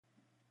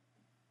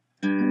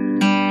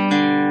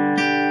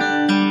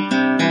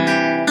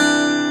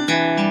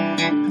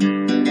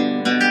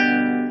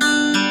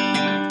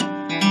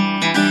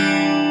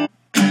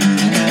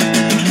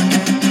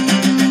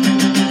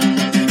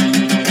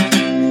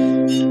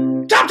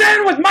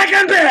10 with Mike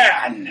and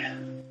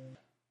Ben!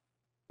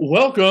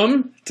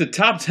 Welcome to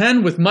Top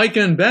 10 with Mike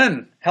and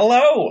Ben.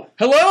 Hello.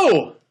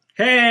 Hello.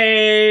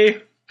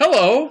 Hey!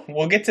 Hello.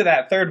 We'll get to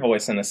that third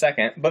voice in a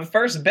second. But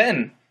first,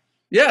 Ben,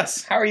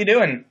 Yes. how are you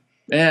doing?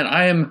 Man,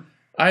 I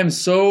am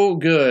so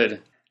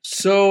good.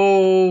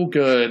 So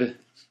good.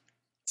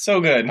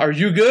 So good. Are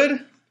you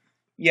good?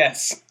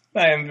 Yes,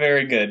 I am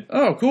very good.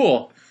 Oh,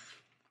 cool.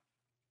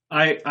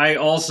 I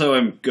also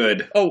am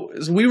good. Oh,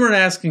 so we weren't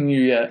asking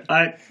you yet.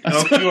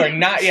 You are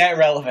not yet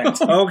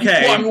relevant,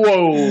 Okay.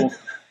 Whoa.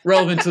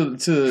 Relevant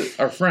to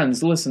our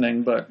friends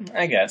listening, but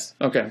I guess.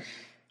 okay.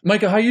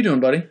 Micah, how you doing,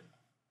 buddy?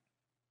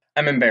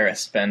 I'm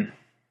embarrassed, Ben.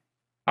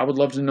 I would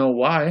love to know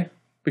why.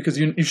 Because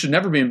you should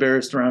never be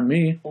embarrassed around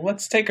me. Well,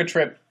 let's take a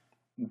trip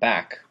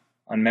back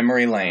on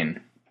memory lane.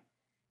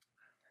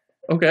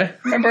 Okay.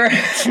 Remember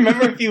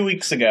a few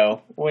weeks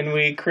ago when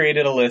we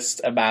created a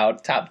list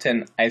about top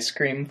 10 ice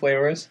cream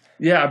flavors?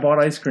 Yeah, I bought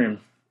ice cream.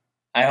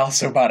 I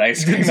also bought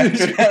ice cream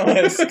after that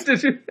list.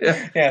 Did you?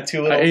 Yeah. Yeah,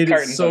 2 little I ate it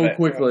cartons so of it.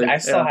 quickly. I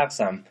still Yeah. have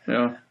some.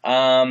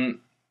 Yeah.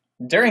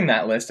 During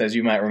that list, as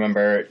you might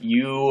remember,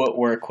 you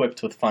were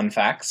equipped with fun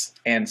facts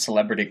and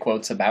celebrity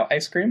quotes about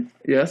ice cream.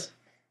 Yes.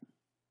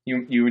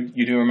 You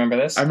do remember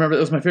this? I remember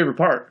that was my favorite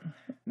part.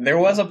 There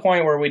was a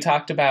point where we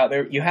talked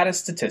about you had a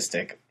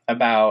statistic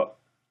about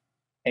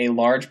a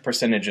large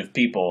percentage of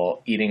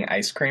people eating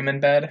ice cream in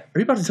bed, Are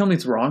you about to tell me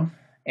it's wrong?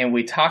 and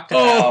we talked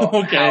about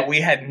okay. how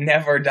we had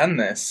never done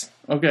this,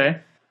 Okay.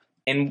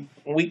 and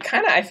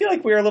I feel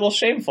like we were a little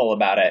shameful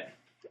about it,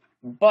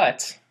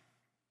 but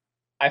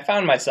I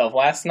found myself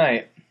last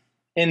night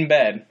in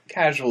bed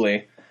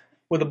casually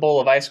with a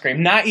bowl of ice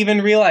cream, not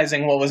even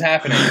realizing what was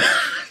happening.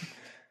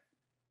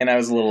 And I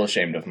was a little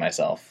ashamed of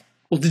myself.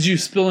 Well, did you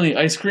spill any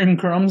ice cream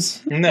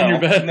crumbs in your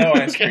bed? No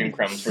ice Okay. cream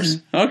crumbs were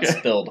Okay.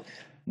 spilled.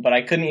 But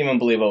I couldn't even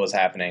believe what was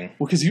happening.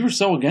 Well, because you were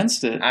so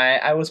against it.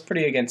 I was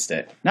pretty against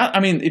it.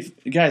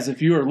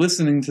 If you are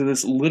listening to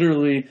this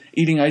literally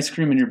eating ice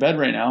cream in your bed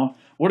right now,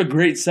 what a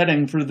great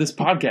setting for this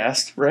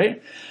podcast,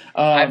 right?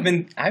 I've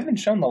been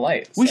shown the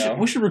light. We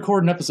so. should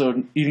record an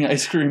episode eating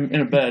ice cream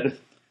in a bed.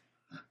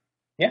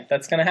 Yeah,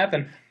 that's going to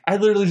happen. I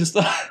literally just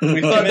thought that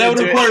would committed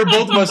to require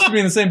both of us to be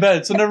in the same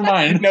bed, so never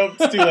mind. Nope,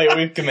 it's too late.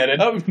 We've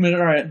committed. Oh, we've committed.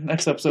 All right,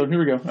 next episode. Here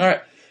we go. All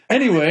right.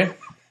 Anyway,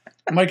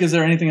 Mike, is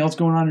there anything else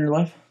going on in your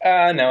life?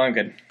 No, I'm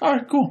good. All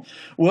right, cool.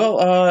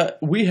 Well,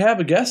 we have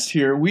a guest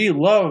here. We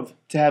love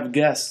to have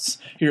guests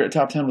here at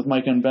Top 10 with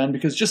Mike and Ben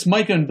because just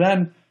Mike and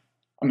Ben,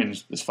 I mean,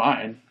 it's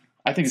fine.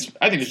 I think it's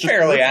just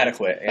fairly perfect.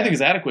 adequate. Yeah. I think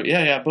it's adequate.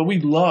 Yeah. But we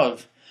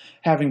love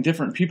having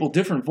different people,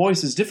 different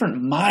voices,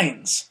 different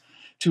minds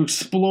to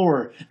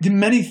explore the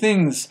many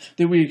things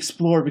that we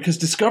explore because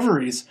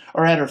discoveries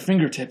are at our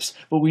fingertips,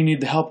 but we need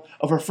the help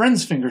of our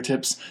friends'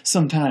 fingertips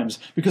sometimes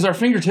because our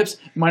fingertips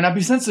might not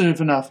be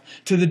sensitive enough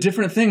to the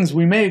different things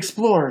we may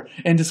explore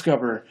and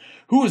discover.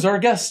 Who is our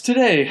guest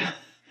today?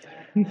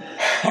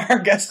 Our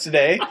guest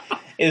today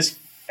is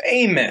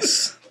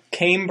famous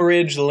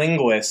Cambridge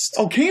linguist.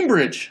 Oh,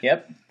 Cambridge.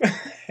 Yep.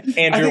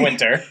 Andrew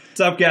Winter.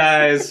 What's up,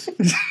 guys?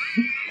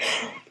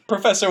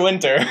 Professor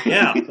Winter.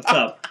 Yeah, what's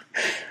up?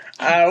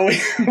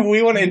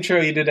 We want to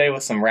intro you today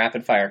with some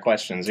rapid fire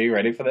questions. Are you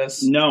ready for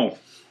this? No.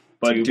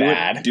 But Too do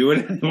bad. it. Do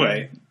it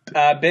anyway.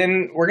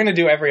 Ben, we're going to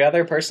do every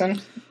other person,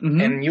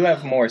 Mhm. and you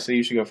have more, so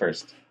you should go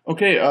first.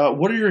 Okay,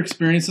 what are your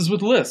experiences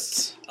with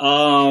lists?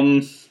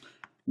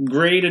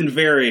 Great and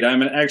varied.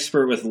 I'm an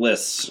expert with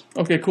lists.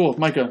 Okay, cool.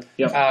 Micah.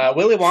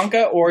 Willy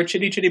Wonka or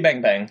Chitty Chitty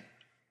Bang Bang?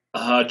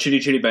 Chitty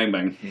Chitty Bang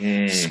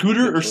Bang.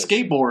 Scooter or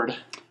skateboard?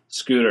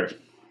 Scooter.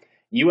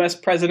 U.S.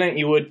 president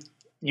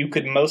you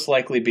could most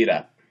likely beat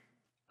up.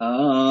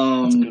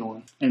 That's a good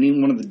one. Any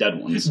one of the dead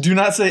ones. Do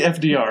not say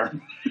FDR.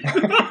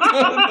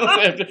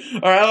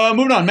 All right,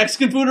 moving on.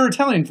 Mexican food or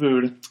Italian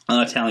food?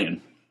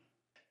 Italian.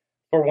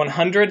 For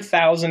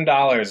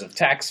 $100,000 of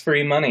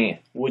tax-free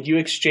money, would you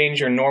exchange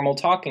your normal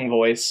talking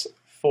voice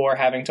for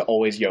having to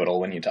always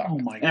yodel when you talk? Oh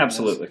my god.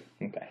 Absolutely.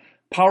 Okay.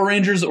 Power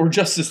Rangers or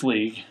Justice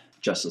League?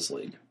 Justice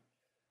League.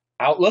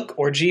 Outlook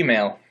or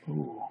Gmail?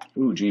 Ooh.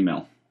 Ooh,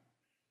 Gmail.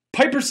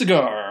 Piper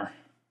cigar.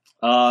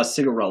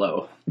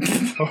 Cigarello.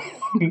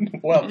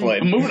 Well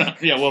played. Moving on.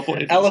 Yeah, well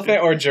played.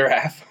 Elephant or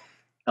giraffe?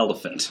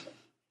 Elephant.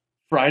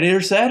 Friday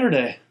or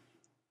Saturday?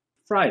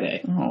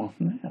 Friday. Oh,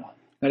 yeah.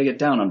 Gotta get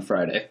down on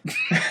Friday.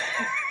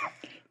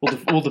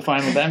 We'll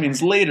define what that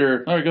means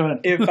later. All right, go ahead.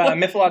 If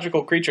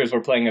mythological creatures were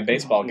playing a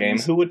baseball game,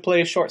 who would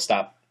play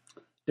shortstop?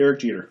 Derek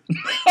Jeter.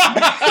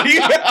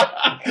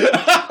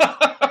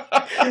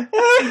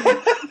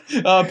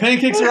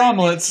 Pancakes or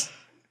omelets?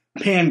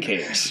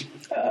 Pancakes.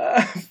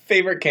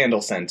 Favorite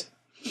candle scent?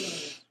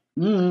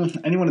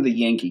 Any one of the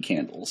Yankee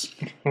candles.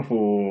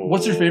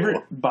 What's your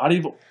favorite body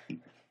of...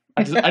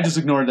 I just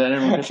ignored that.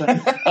 Everyone catch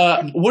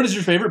that. What is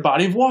your favorite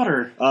body of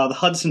water? The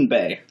Hudson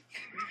Bay.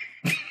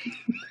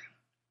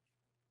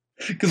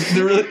 Because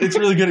it's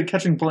really good at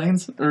catching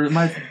planes? Or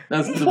that's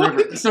the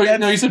river.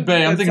 No, you said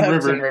bay. I'm thinking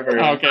river. Hudson River.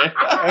 Oh,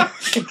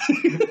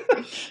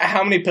 okay.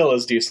 How many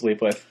pillows do you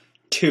sleep with?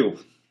 2.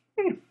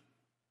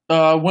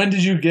 When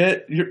did you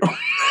get your...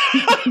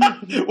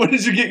 When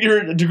did you get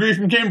your degree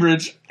from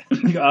Cambridge?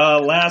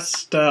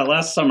 Last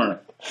summer.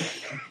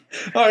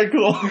 All right,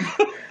 cool.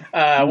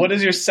 What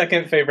is your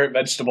second favorite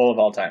vegetable of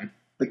all time?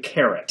 The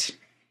carrot.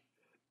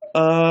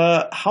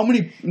 How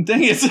many?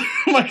 Dang it,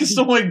 Micah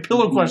stole my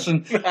pillow question.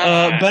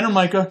 Ben or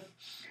Micah?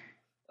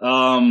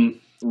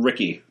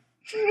 Ricky.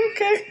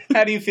 Okay.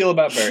 How do you feel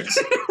about birds?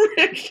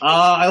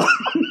 I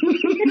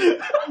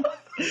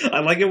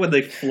like it when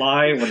they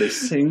fly, when they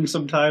sing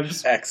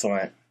sometimes.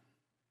 Excellent.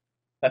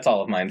 That's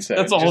all of mine. So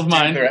That's all of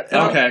mine.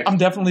 Okay. I'm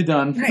definitely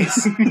done.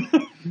 Nice.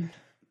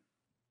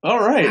 All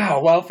right.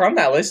 Wow. Well, from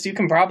that list, you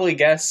can probably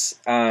guess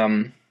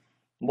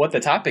what the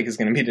topic is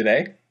going to be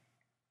today.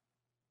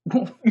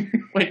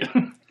 Wait.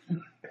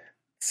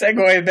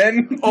 Segue,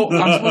 Ben. Oh,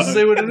 I'm supposed to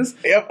say what it is?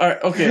 Yep. All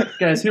right. Okay,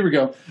 guys. Here we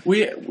go.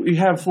 We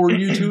have for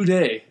you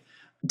today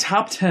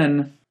top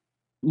 10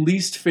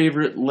 least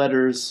favorite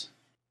letters.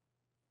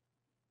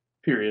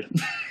 Period.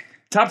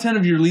 Top 10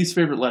 of your least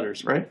favorite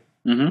letters, right?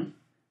 Mm-hmm.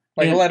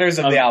 Like And letters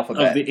of the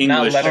alphabet, of the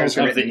English, not letters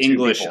of written the to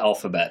English people.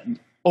 alphabet.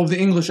 Oh, the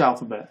English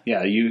alphabet.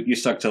 Yeah, you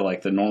stuck to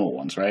like the normal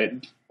ones,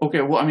 right?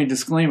 Okay, well, I mean,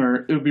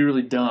 disclaimer, it would be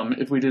really dumb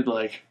if we did,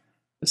 like,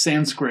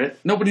 Sanskrit.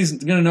 Nobody's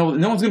going to know.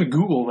 No one's going to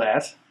Google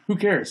that. Who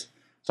cares?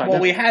 So Well,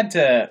 we had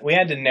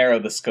to narrow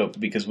the scope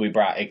because we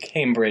brought a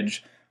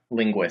Cambridge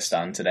linguist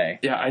on today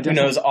Yeah, I who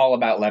definitely... knows all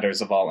about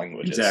letters of all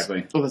languages.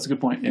 Exactly. Oh, that's a good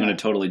point. I'm Yeah. going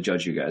to totally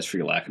judge you guys for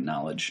your lack of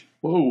knowledge.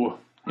 Whoa.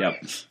 Yep.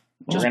 We're Just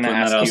going to putting that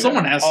ask out you there.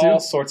 Someone has all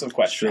to. sorts of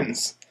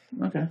questions.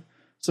 Okay.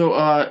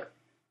 So,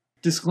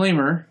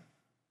 disclaimer,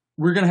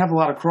 we're going to have a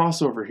lot of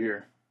crossover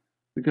here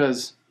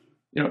because,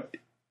 you know,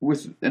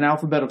 with an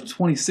alphabet of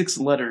 26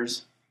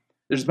 letters,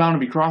 there's bound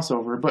to be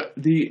crossover. But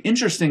the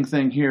interesting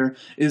thing here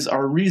is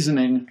our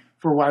reasoning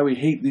for why we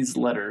hate these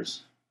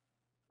letters.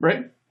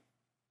 Right?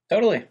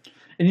 Totally.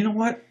 And you know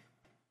what?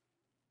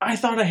 I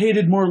thought I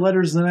hated more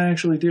letters than I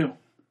actually do.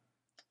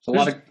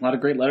 There's a lot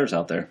of great letters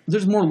out there.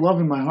 There's more love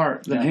in my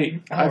heart than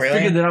hate. Oh, I really?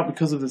 figured that out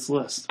because of this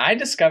list. I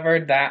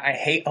discovered that I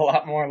hate a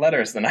lot more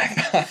letters than I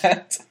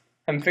thought.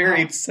 I'm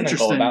very cynical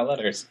interesting. about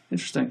letters.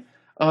 Interesting.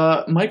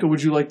 Micah,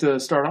 would you like to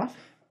start off?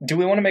 Do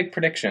we want to make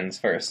predictions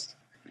first?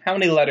 How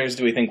many letters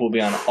do we think will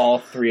be on all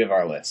three of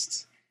our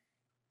lists?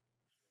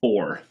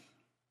 4.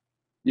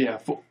 Yeah,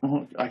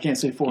 I can't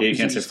say 4. Yeah, you 'cause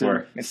can't say just did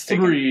 4. It's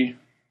taken. 3.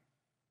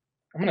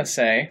 I'm going to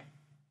say,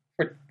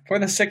 for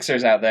the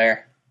Sixers out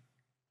there,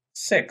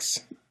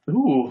 6.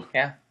 Ooh.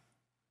 Yeah.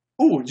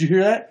 Ooh, did you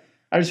hear that?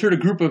 I just heard a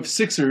group of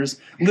Sixers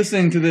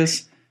listening to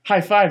this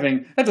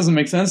high-fiving. That doesn't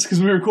make sense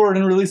because we record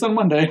and release on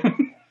Monday.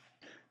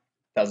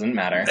 Doesn't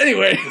matter.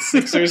 Anyway. The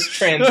Sixers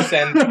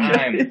transcend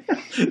time.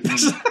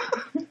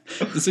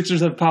 The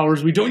Sixers have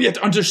powers we don't yet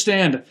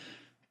understand.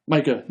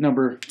 Micah,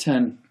 number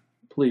 10,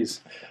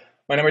 please.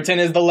 My number 10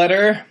 is the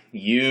letter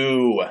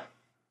U.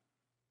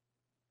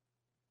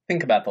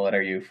 Think about the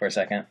letter U for a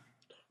second.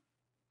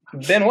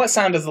 Ben, what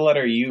sound does the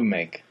letter U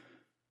make?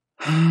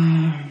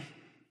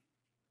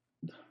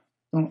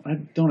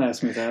 Don't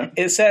ask me that.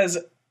 It says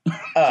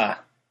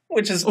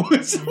which is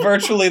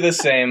virtually the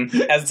same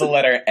as the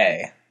letter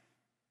A.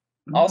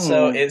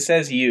 Also, Oh. it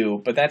says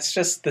U, but that's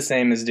just the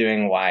same as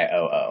doing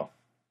Y-O-O.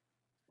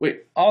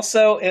 Wait,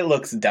 Also, it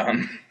looks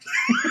dumb.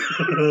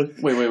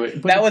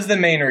 wait. That was the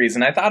main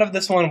reason. I thought of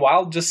this one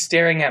while just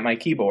staring at my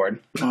keyboard.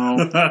 Oh.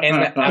 And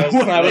I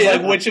was Yeah.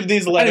 like, which of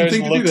these I didn't letters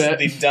think to do looks that.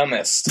 the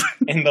dumbest?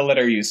 And the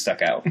letter U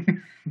stuck out.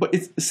 But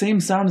it's the same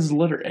sound as the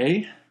letter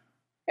A?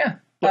 Yeah.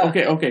 But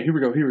okay, here we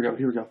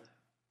go.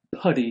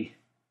 Putty.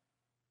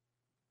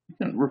 You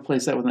can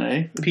replace that with an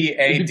A.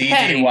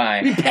 P-A-D-D-Y.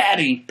 It'd be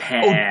Patty.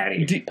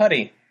 Patty. Oh,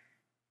 Putty.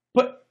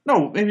 but,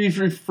 no, maybe if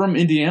you're from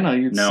Indiana,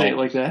 you'd No. say it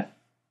like that.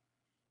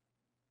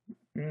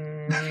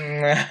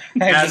 I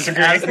As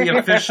disagree. the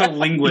official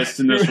linguist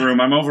in this room,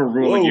 I'm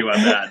overruling Whoa. you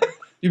on that.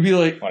 You'd be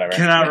like, Whatever.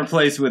 Cannot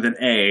replace with an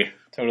A.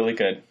 Totally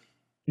could.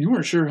 you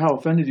weren't sure how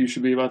offended you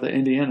should be about the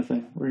Indiana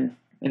thing, were you?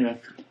 Anyway.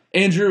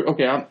 Andrew,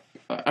 okay,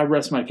 I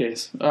rest my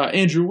case.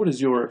 Andrew, what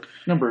is your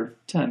number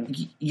 10?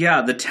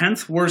 Yeah, the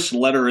 10th worst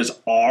letter is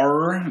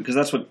R, because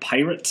that's what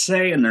pirates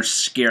say, and they're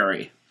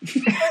scary.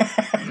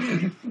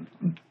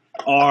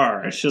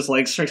 R. It's just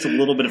like strikes a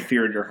little bit of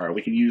fear in your heart.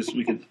 We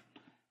could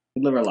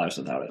live our lives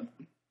without it.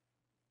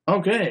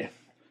 Okay.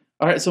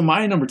 All right, so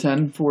my number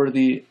 10 for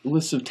the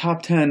list of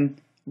top 10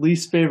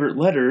 least favorite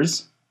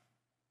letters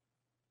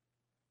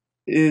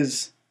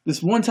is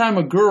this one time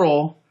a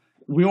girl,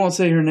 we won't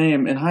say her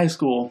name, in high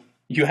school.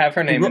 You have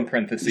her name in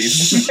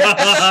parentheses.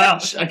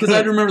 Because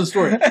I remember the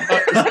story.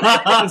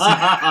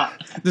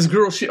 This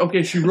girl, she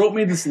wrote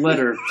me this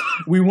letter.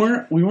 We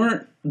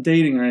weren't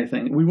dating or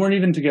anything. We weren't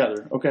even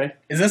together, okay?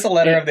 Is this a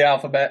letter of the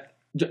alphabet?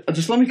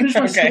 Just let me finish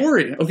my Okay.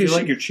 story. I Okay, feel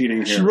like you're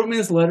cheating she here. wrote me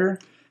this letter,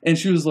 and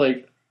she was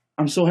like,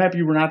 I'm so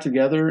happy we're not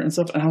together and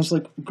stuff. And I was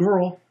like,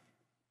 girl,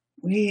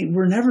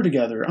 we're never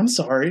together. I'm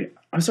sorry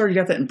you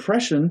got that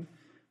impression,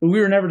 but we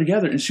were never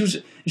together. And she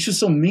was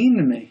so mean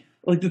to me.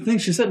 Like, the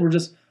things she said were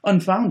just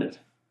unfounded.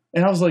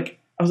 And I was like,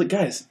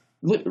 guys,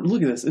 look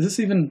at this. Is this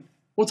even,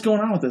 what's going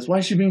on with this? Why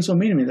is she being so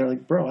mean to me? They're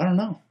like, bro, I don't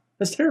know.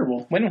 That's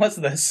terrible. When was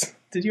this?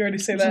 Did you already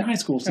say It was in that? high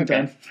school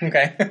sometime.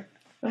 Okay.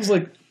 That was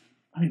like,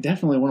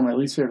 definitely one of my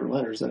least favorite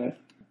letters that I've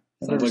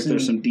Sounds ever like seen.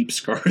 there's some deep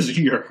scars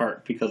in your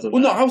heart because of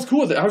Well, that. no, I was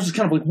cool with it. I was just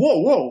kind of like,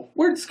 whoa,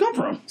 where'd this come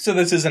from? So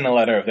this isn't a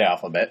letter of the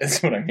alphabet, is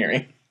what I'm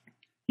hearing.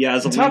 Yeah,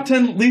 as a, Top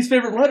 10 least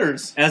favorite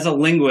letters. as a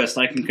linguist,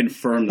 I can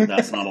confirm that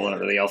that's not a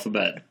letter of the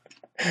alphabet.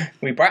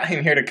 We brought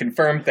him here to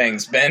confirm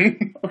things,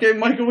 Ben. Okay,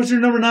 Michael, what's your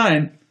number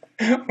 9?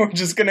 We're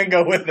just gonna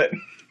go with it.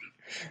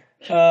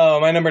 Oh,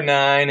 my number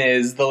 9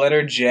 is the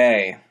letter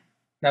J.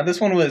 Now,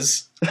 this one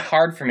was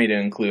hard for me to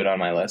include on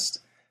my list,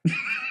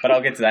 but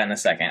I'll get to that in a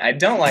second. I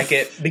don't like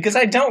it because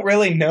I don't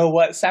really know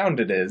what sound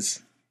it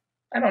is.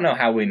 I don't know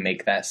how we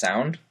make that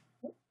sound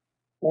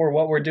or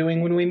what we're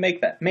doing when we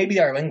make that. Maybe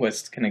our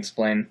linguist can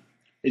explain.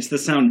 It's the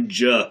sound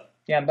J.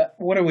 Yeah, but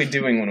what are we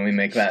doing when we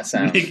make that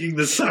sound? Making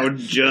the sound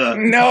J.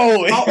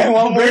 No, I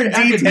want more very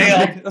detail.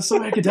 academic. That's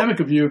so academic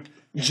of you.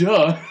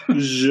 J.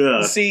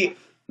 J. See,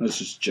 That's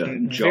just J.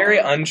 very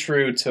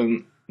untrue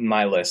to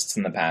my lists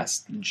in the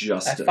past.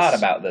 Justice. I thought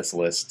about this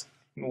list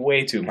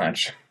way too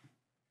much.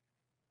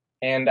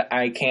 And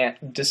I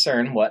can't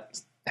discern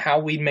how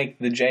we make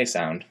the J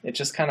sound. It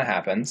just kind of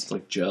happens. It's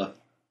like J.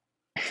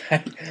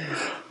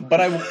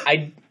 But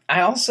I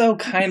also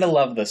kind of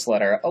love this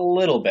letter a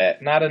little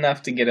bit, not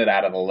enough to get it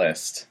out of the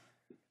list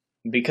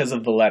because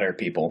of the letter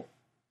people.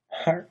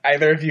 Are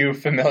either of you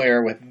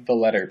familiar with the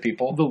letter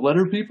people? The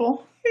letter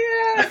people?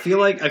 I Yeah. feel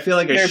like I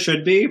They're-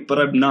 should be, but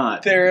I'm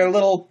not. They're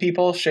little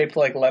people shaped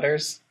like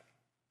letters.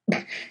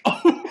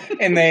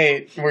 And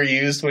they were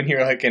used when you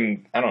were like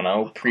in, I don't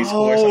know,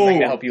 preschool or something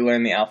to help you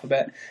learn the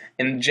alphabet.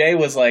 And J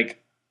was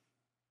like,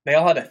 they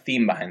all had a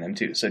theme behind them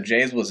too. So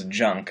J's was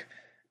junk.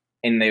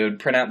 And they would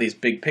print out these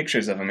big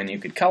pictures of them and you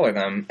could color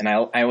them. And I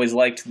always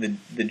liked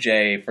the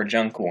J for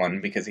junk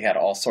one because he had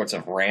all sorts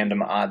of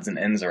random odds and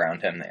ends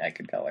around him that I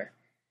could color.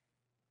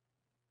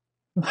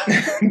 All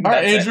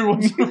right, Andrew,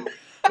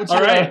 what's All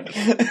your,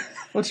 right.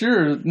 what's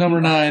your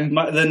number 9?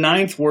 The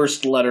 9th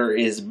worst letter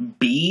is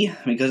B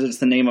because it's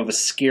the name of a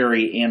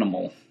scary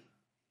animal.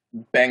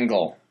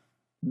 Bengal.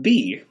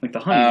 Bee, like the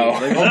honey. Oh,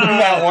 Like,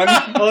 that one.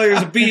 Oh,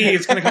 there's a bee.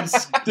 It's gonna come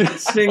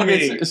sting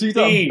me. Okay, so you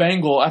thought Bee.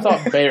 Bengal. I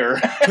thought bear.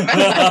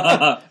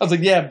 I was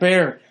like, yeah,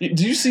 bear. Did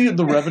you see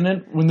The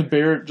Revenant when the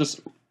bear just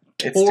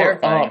It's tore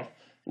terrifying. up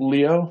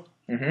Leo?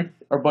 Mm-hmm.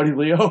 Our buddy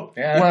Leo?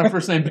 Yeah. We're on a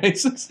first name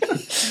basis.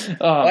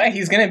 Well,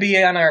 he's going to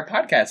be on our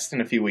podcast in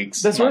a few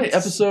weeks. That's right, months,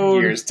 episode-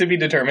 years to be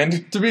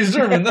determined. To be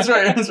determined. That's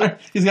right. That's right.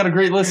 He's got a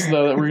great list,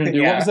 though, that we're going to do.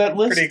 Yeah, What was that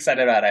list? Pretty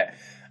excited about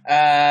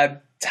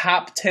it.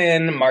 Top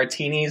 10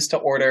 martinis to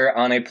order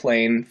on a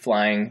plane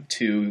flying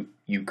to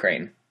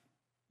Ukraine.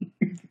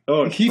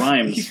 Oh, it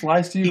rhymes. He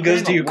flies to He Ukraine.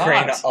 goes to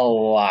Ukraine lot. a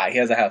lot. He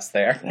has a house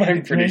there.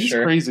 I'm pretty Man, he's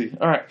sure. crazy.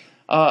 All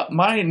right.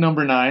 My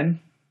number 9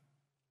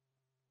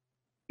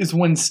 is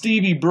when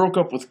Stevie broke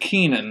up with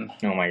Keenan.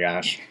 Oh my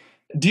gosh.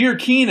 Dear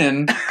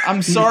Keenan,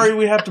 I'm sorry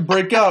we have to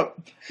break up.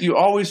 You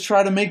always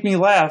try to make me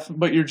laugh,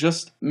 but you're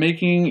just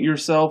making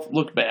yourself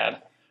look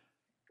bad.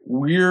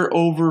 We're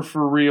over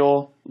for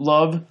real.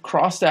 Love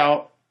crossed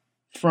out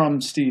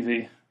from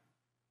Stevie.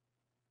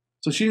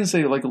 So she didn't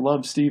say like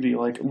love Stevie,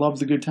 like love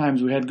the good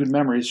times, we had good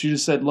memories. She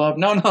just said love.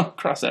 No,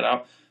 cross that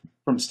out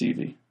from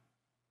Stevie.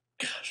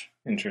 Gosh,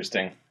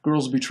 Interesting.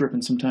 girls be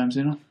tripping sometimes,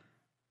 you know.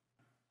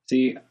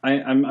 See,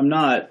 I'm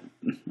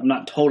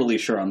not totally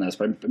sure on this,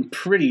 but I'm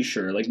pretty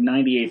sure, like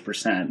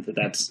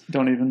 98%,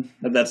 Don't even.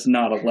 that's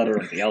not a letter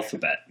of the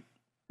alphabet.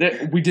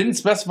 We didn't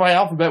specify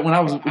alphabet when I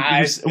I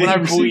received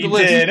think we the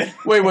list. did.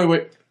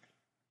 Wait.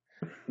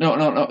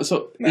 No.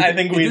 So I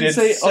think we didn't did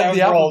say of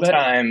the several alphabet.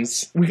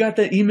 times. We got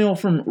that email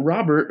from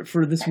Robert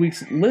for this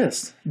week's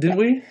list, didn't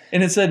we?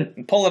 And it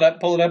said, Pull it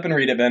up and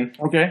read it, Ben.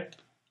 okay.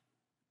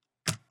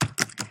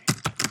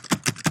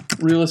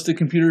 Realistic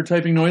computer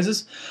typing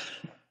noises.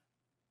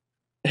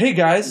 Hey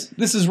guys,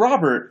 this is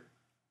Robert.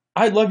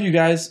 I love you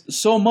guys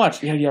so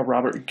much. Yeah,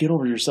 Robert, get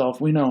over yourself.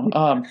 We know.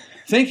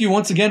 Thank you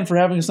once again for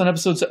having us on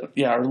episode 7.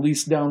 Yeah, our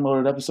least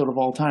downloaded episode of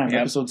all time.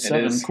 Yep, Episode it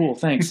 7. is. Cool,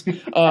 thanks.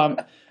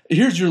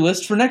 Here's your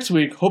list for next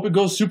week. Hope it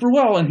goes super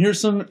well. And here's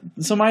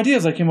some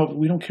ideas I came up with.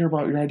 We don't care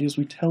about your ideas.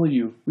 We tell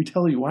you.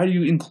 Why do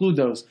you include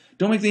those?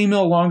 Don't make the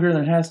email longer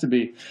than it has to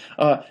be.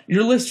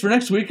 Your list for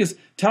next week is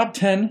top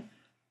 10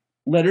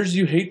 letters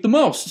you hate the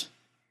most.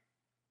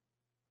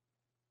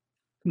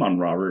 Come on,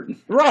 Robert.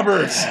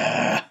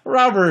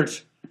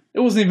 Robert. It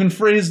wasn't even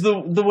phrased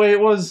the way it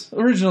was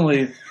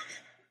originally,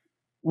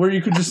 where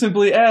you could just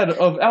simply add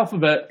of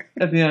alphabet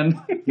at the end.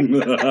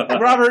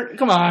 Robert,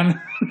 come on.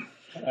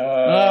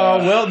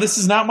 Well, this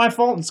is not my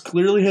fault. It's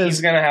clearly his.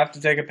 He's going to have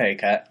to take a pay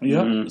cut.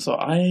 Yep. Mhm. So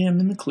I am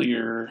in the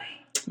clear.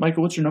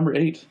 Michael, what's your number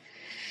 8?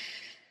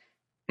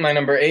 My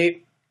number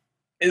 8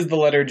 is the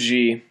letter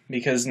G,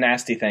 because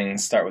nasty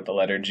things start with the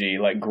letter G,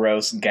 like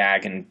gross,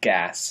 gag, and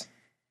gas.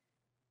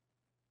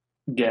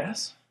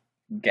 Gas.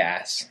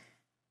 Gas.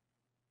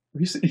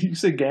 You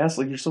say gas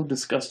like you're so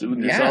disgusted with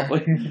Yeah. yourself.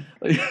 Like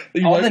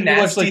you All like- the you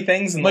nasty like,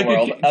 things in Micah, the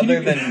world, can other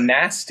you- than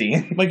nasty,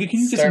 Micah, can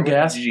you get some start with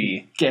gas?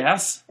 G.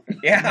 Gas?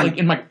 Yeah. Like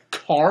in my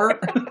car?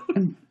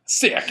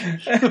 Sick.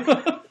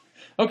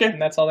 Okay.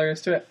 And that's all there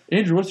is to it.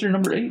 Andrew, what's your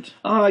number 8?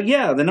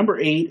 Yeah, the number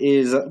 8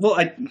 is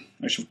I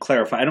should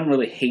clarify. I don't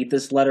really hate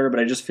this letter, but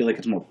I just feel like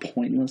it's more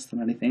pointless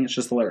than anything. It's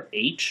just the letter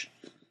H.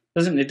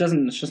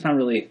 It's just not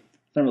really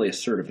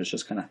assertive. It's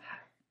just kind of,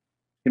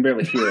 you can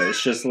barely hear it.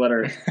 It's just the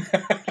letter H.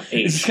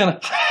 It's just kind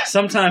of.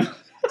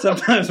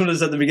 Sometimes when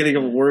it's at the beginning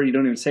of a word, you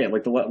don't even say it.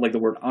 Like the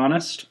word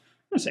honest.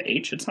 I don't say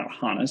H. It's not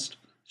honest.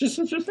 It's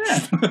just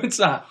that. It's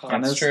not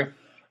honest. That's true.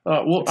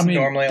 Well, It's I mean,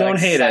 normally don't like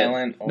hate it.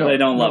 silent. No, I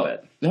don't love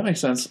it. that makes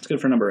sense. It's good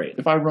for number 8.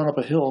 If I run up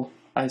a hill,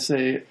 I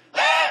say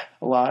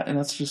a lot, and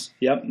that's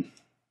Yep.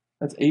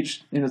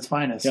 H in its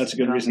finest. Yeah, that's a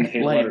good reason to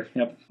hate a lame. letter.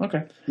 Yep.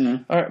 Okay.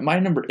 Mhm. All right, my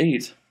number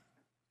 8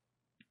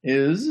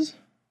 is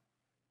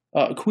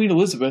Queen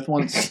Elizabeth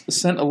once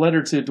sent a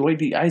letter to Dwight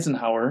D.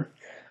 Eisenhower,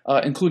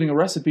 including a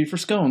recipe for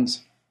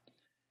scones.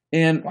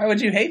 And Why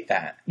would you hate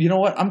that? you know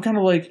what? I'm kind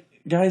of like,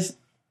 guys,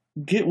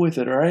 get with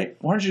it, all right?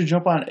 Why don't you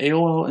jump on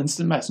AOL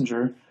Instant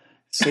Messenger,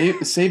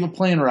 save a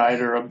plane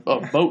ride or a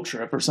boat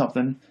trip or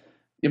something?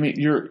 I mean,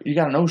 you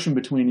got an ocean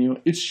between you.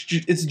 It's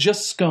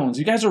just scones.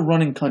 You guys are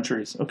running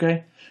countries,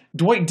 okay?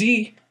 Dwight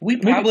D. We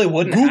probably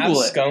wouldn't have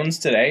Google it. scones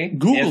today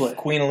Google if it.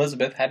 Queen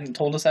Elizabeth hadn't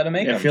told us how to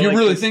make Yeah, I them. feel You like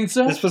really this- think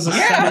so? This was a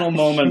seminal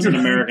moment in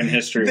American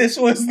history. This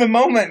was the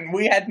moment.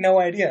 We had no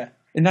idea.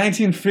 In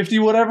 1950,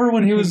 whatever,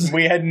 when he was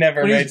We had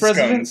never When he made was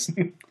president? scones.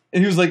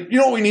 and he was like, you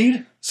know what we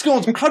need?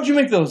 Scones. How'd you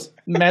make those?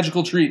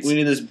 Magical treats. We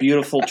need this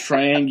beautiful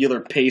triangular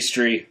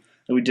pastry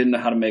that we didn't know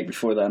how to make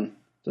before then.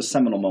 It's a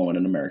seminal moment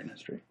in American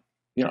history.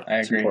 You know, I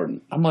It's agree.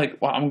 important. I'm like,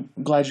 wow, I'm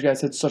glad you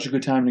guys had such a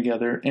good time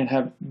together and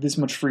have this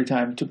much free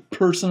time to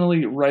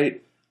personally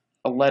write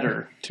a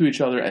letter to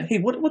each other. And, hey,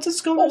 what's a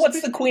scone Well, recipe?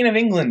 what's the Queen of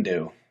England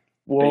do?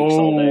 Bakes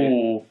all day.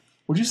 Whoa.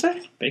 What'd you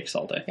say? Bakes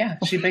all day. Yeah,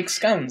 she bakes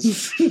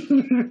scones.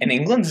 And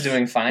England's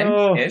doing Oh.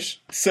 fine-ish.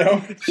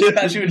 So she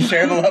thought she would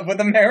share the love with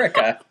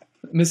America.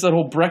 Missed that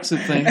whole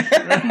Brexit thing.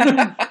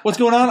 What's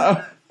going on?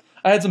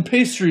 I had some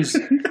pastries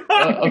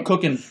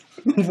cooking.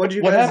 What'd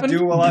you What guys happened?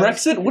 do while I was...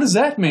 Brexit? What does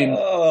that mean?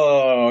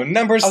 Oh,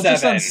 number I was 7.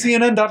 just on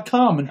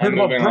CNN.com and heard I'm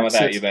about moving on Brexit.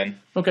 without you, Ben.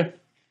 Okay.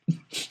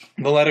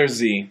 The letter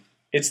Z.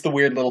 It's the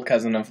weird little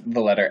cousin of the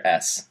letter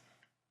S.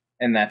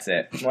 And that's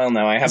it. Well,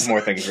 no, I have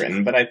more things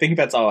written, but I think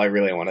that's all I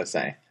really want to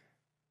say.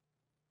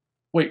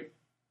 Wait.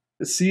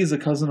 C is a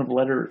cousin of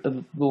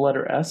the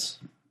letter S?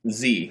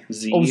 Z.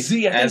 Z. Oh,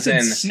 Z. I As think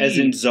in- C. As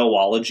in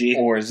zoology.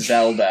 Or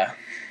Zelda.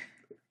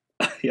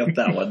 Yep,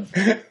 that one.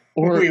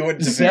 Or we went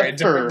to very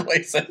Zephyr. different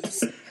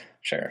places.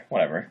 Sure,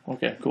 whatever.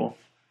 Okay, cool.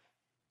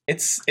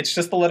 It's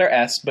just the letter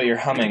S, but you're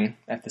humming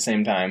at the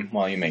same time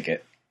while you make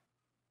it.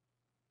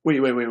 Wait.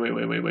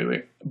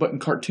 But in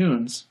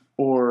cartoons,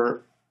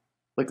 or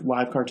like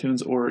live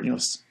cartoons, or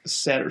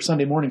Saturday or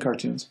Sunday morning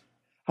cartoons,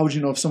 how would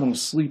you know if someone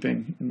was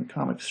sleeping in the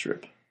comic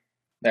strip?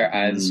 Their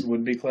eyes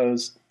would be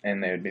closed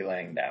and they would be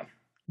laying down.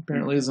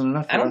 Apparently, isn't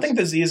enough. For I don't us. think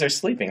the Z's are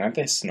sleeping. Aren't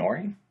they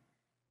snoring?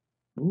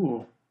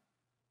 Ooh,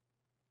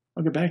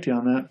 I'll get back to you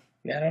on that.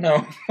 Yeah, I don't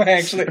know.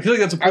 Actually, I feel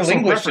like that's a our personal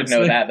linguist should preference know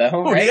thing. that, though,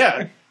 Oh right?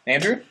 yeah.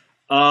 Andrew?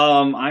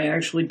 I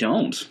actually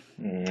don't.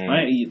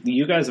 Mm.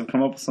 You guys have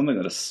come up with something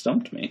that has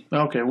stumped me.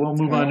 Okay, we'll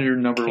move on to your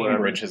number.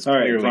 Cambridge has All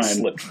right, clearly fine.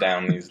 slipped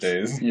down these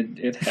days.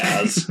 It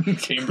has. whatever. All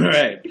Cambridge.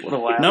 right. What a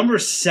laugh. Number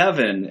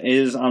 7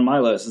 is on my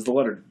list is the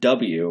letter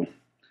W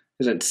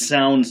because it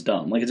sounds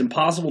dumb. Like it's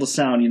impossible to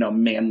sound,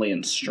 manly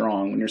and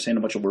strong when you're saying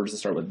a bunch of words that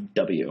start with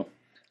W.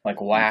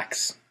 Like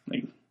wax.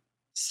 Like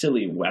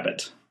silly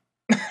webbit.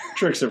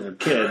 Tricks are for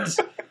kids.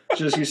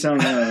 Just you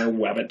sound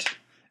webbit.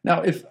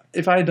 Now,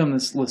 if I had done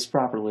this list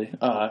properly,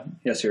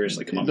 Yeah,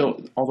 seriously, come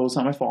on. although it's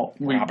not my fault,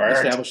 we Robert.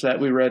 established that.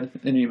 We read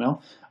an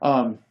email.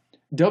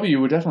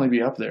 W would definitely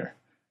be up there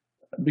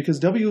because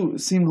W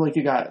seemed like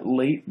it got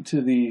late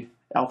to the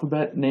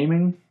alphabet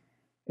naming,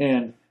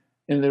 and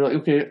they're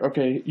like,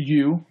 okay,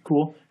 U,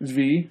 cool,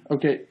 V,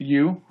 okay,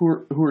 U,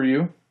 who are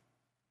you?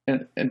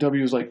 And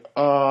W was like,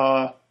 who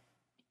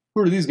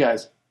are these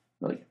guys?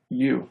 They're like,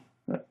 you.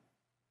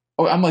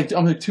 Oh, I'm like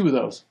two of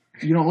those.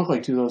 You don't look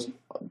like two of those.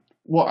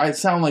 Well, I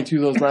sound like two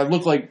of those, but I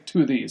look like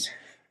two of these.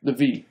 The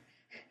V.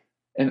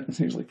 And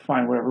he was like,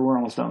 fine, whatever. We're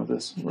almost done with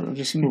this. We'll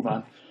just move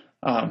on.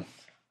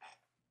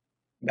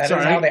 That is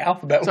Sorry, how the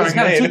alphabet Sorry, I was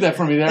kind of made. took that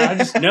from me there. I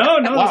just No, wow,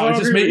 it that's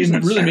just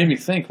really made me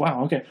think.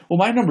 Wow, okay. Well,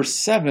 my number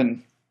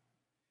 7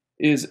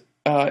 is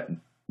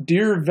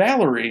Dear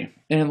Valerie.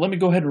 And let me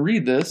go ahead and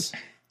read this.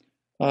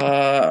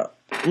 Let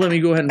me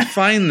go ahead and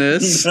find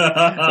this.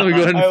 Let me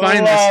go ahead and I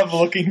find this. love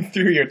looking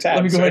through your tabs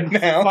Let me go ahead right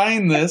and now.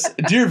 find this.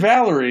 Dear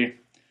Valerie,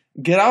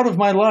 get out of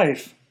my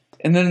life.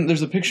 And then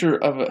there's a picture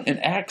of an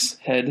axe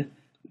head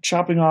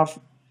chopping off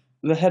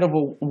the head of a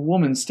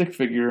woman's stick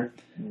figure.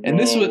 And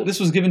Whoa. this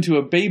was given to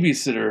a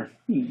babysitter.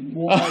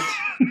 What?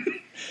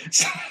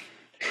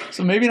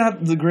 So maybe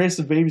not the greatest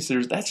of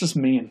babysitters. That's just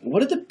mean. What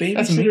did the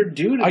That's me. babysitter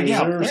do to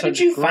Yeah, deserve Where such did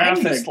you find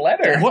graphic this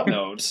letter? What?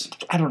 notes?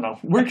 I don't know.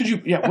 Where could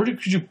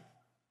you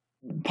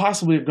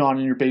possibly have gone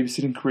in your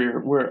babysitting career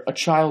where a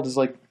child is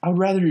like, I would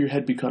rather your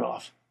head be cut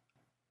off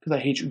because I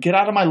hate you. Get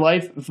out of my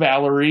life,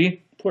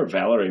 Valerie. Poor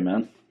Valerie,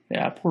 man.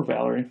 Yeah, poor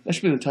Valerie. That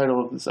should be the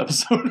title of this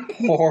episode.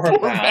 Poor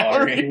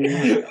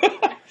Valerie.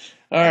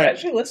 All I right. bet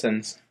she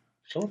listens.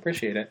 She'll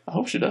appreciate it. I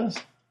hope she does.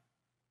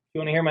 You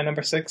want to hear my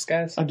number 6,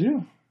 guys? I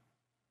do.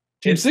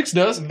 Team It's 6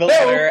 does. The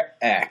letter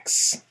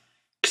X.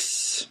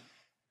 X.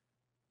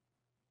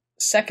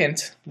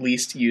 Second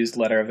least used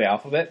letter of the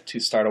alphabet to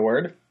start a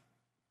word.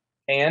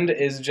 And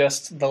is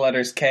just the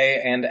letters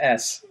K and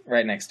S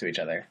right next to each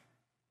other.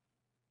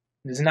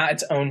 It is not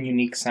its own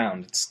unique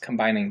sound. It's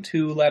combining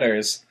two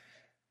letters to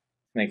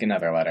make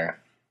another letter.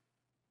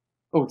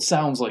 Oh, it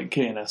sounds like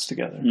K and S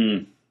together.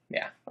 Mm.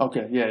 Yeah.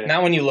 Okay, yeah.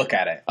 Not when you look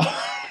at it.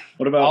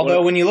 What about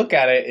Although when you look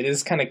at it, it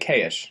is kind of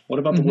K-ish. what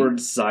about the word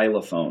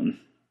xylophone?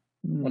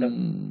 What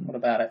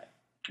about it?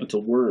 It's a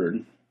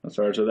word that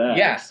starts with X.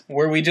 Yeah,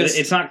 where we just...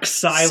 It's not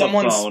xylophone.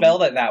 Someone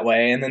spelled it that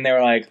way, and then they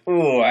were like,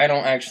 ooh, I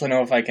don't actually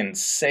know if I can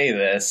say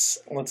this.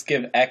 Let's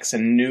give X a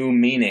new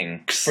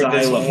meaning for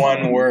this Xylophone.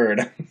 one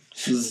word.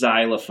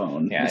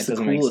 Xylophone. Yeah, it's it the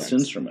doesn't make coolest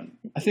sense. instrument.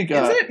 I think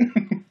Is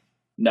it?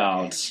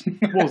 No, it's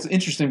well, it's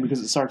interesting because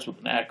it starts with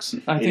an X.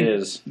 I it think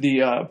is.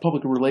 the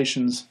public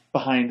relations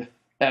behind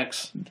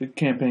X, the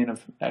campaign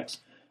of X,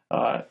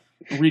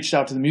 reached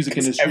out to the music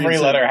industry. Every and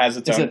said- letter has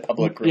its they own said,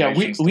 public yeah,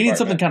 relations we need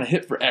something department. kind of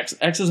hip for X.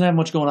 X doesn't have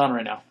much going on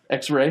right now.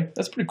 X-ray,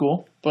 that's pretty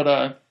cool. But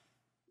do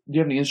you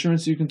have any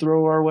instruments you can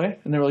throw our way?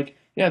 And they were like,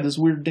 yeah, this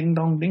weird ding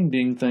dong ding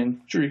ding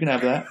thing. Sure, you can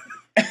have that.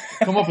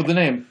 Come up with the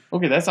name.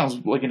 Okay, that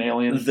sounds like an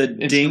alien. The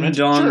ding instrument.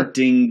 dong Sure.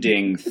 ding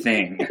ding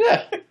thing.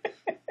 Yeah,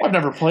 I've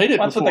never played it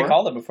That's before. what they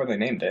called it before they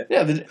named it.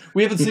 Yeah,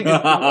 we have the thing.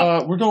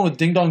 We're going with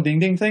ding dong ding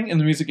ding thing, and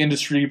the music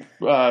industry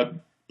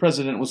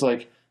president was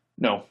like,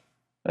 "No,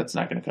 that's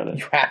not going to cut it.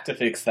 You have to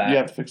fix that. You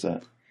have to fix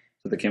that."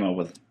 So they came up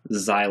with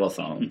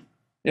xylophone.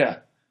 Yeah,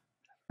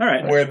 All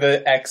right, Where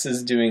the X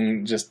is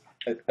doing just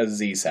a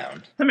Z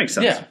sound. that makes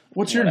sense. yeah.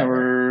 What's your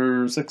Whatever.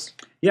 number 6?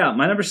 Yeah,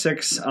 my number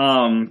 6.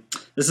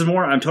 This is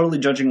more. I'm totally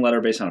judging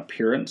letter based on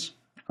appearance.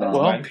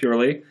 Well,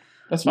 purely.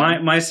 That's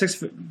fine. My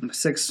six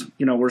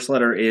worst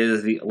letter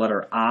is the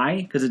letter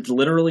I, because it's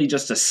literally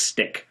just a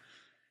stick.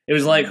 It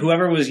was like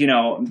whoever was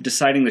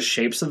deciding the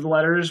shapes of the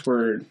letters,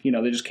 where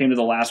they just came to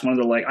the last one.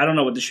 They're like, I don't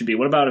know what this should be.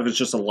 What about if it's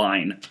just a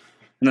line?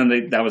 And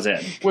then that was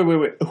it.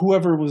 Wait.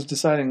 Whoever was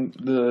deciding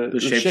the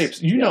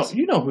shapes, you yes.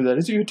 know who that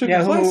is. You took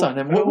Yeah, a class who- on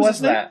him. who What was was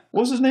his name? that?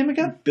 What was his name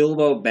again?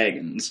 Bilbo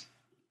Baggins.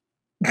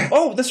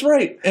 Oh, that's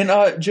right. And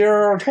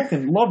J.R.R.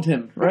 Tolkien loved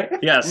him, right?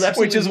 Yes.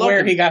 Absolutely Which is loved where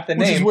him. he got the name.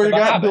 Which is where he for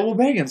the got Hobbit.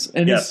 Bilbo Baggins.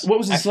 And Yes. what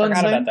was his I son's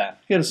forgot name? about that.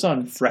 He had a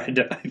son. Fred,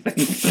 I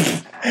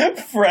think.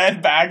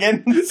 Fred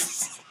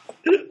Baggins.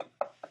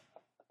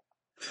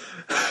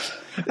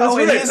 That's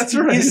right. His, That's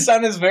right. his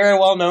son is very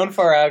well known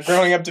for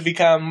growing up to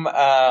become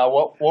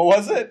what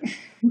was it?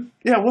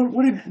 Yeah,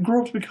 what did he grow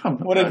up to become?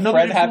 What did Another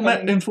Fred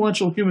happen?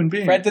 influential human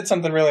being. Fred did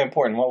something really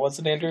important. What was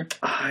it, Andrew?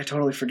 I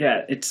totally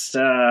forget. It's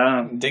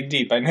Dig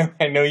deep.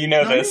 I know you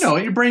know No, this. you know,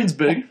 your brain's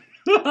big.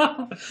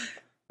 I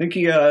think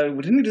he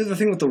didn't he do the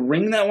thing with the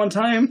ring that one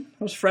time?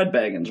 That was Fred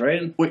Baggins,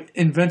 right? Wait,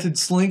 invented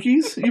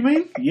slinkies, you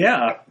mean?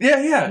 Yeah.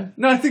 Yeah.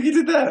 No, I think he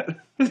did that.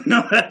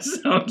 No, that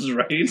sounds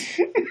right.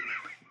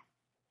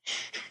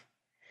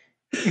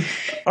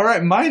 All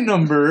right, my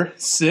number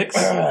 6.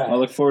 I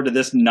look forward to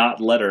this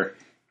not letter.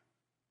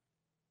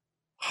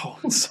 Oh,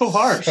 it's so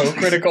harsh. So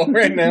critical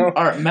right now.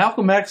 All right,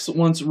 Malcolm X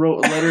once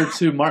wrote a letter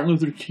to Martin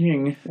Luther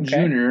King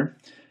Jr.,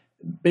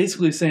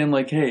 basically saying,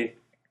 like, hey,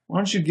 why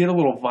don't you get a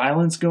little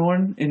violence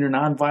going in your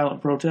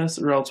nonviolent protests,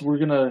 or else we're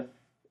going to,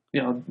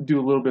 do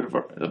a little bit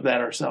of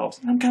that ourselves.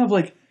 And I'm kind of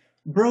like,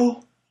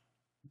 bro,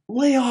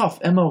 lay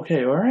off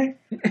MLK, all right?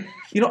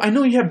 I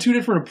know you have two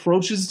different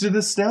approaches to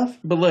this stuff,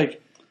 but,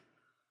 like,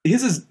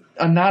 his is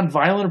a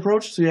nonviolent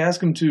approach, so you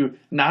ask him to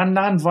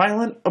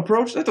non-violent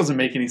approach? That doesn't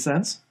make any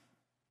sense.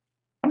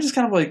 I'm just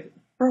kind of like,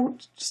 bro,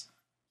 just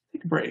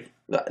take a break.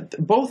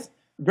 Both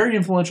very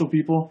influential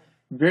people,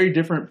 very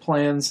different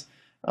plans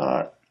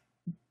and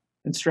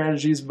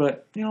strategies,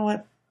 but you know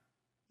what?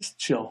 Just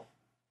chill,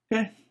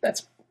 okay?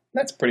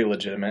 That's pretty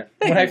legitimate.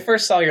 Thank When I you.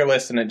 first saw your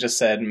list and it just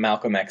said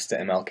Malcolm X to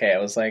MLK, I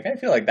was like, I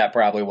feel like that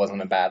probably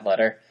wasn't a bad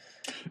letter.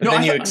 But No,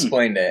 then I you thought-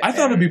 explained it. I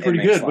thought it'd be and pretty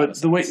it makes good, a lot but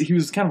of the way sense. he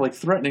was kind of like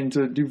threatening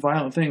to do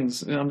violent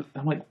things, and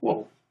I'm like,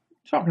 whoa,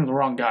 you're talking to the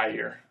wrong guy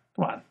here.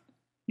 Come on.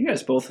 You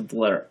guys both have the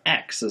letter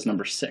X as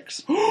number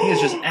 6. I think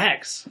it's just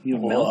X. You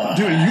have Malcolm.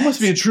 Dude, you must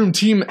be a true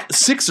team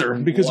sixer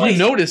because What? you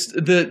noticed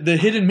the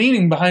hidden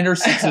meaning behind our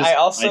sixes. I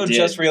also I did.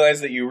 just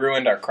realized that you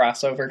ruined our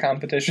crossover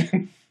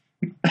competition.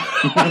 You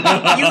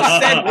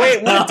said,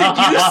 wait, what did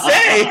you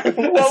say?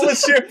 What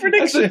was your I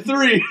prediction? said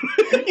 3.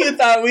 You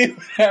thought we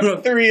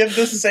have 3 of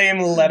the same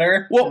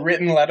letter, Well-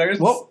 written letters?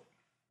 Well,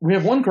 we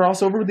have one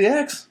crossover with the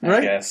X, I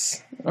right?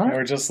 guess. All right.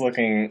 We're just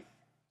looking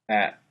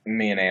at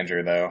me and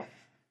Andrew, though.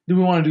 Do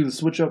we want to do the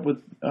switch up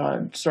with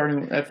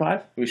starting at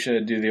 5? We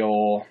should do the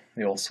old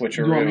Do you want me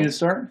switcheroo. to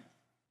start?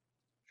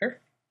 Sure.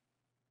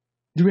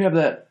 Do we have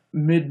that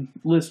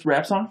mid-list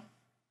rap song?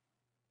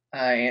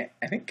 I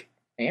think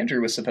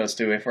Andrew was supposed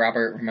to, if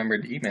Robert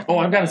remembered to email. Oh,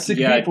 him I've got a about sick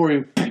Yeah, beat for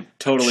you.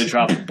 Totally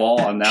dropped the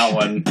ball on that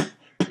one.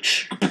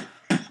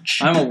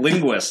 I'm a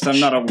linguist. I'm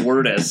not a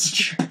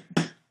wordist.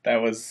 That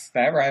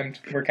rhymed.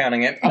 We're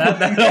counting it.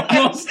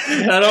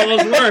 that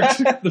almost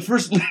worked. The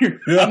first letter.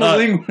 I'm a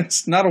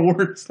linguist, not a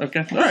word.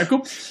 Okay. All right,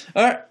 cool.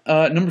 All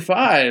right. Number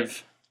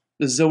 5,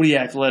 the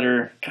Zodiac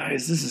letter.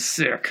 Guys, this is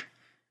sick.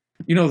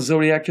 You know the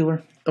Zodiac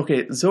killer?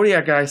 Okay,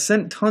 Zodiac guy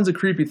sent tons of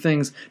creepy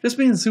things, just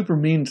being super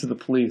mean to the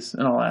police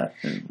and all that,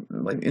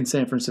 like in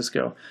San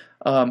Francisco.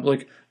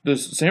 Like, the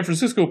San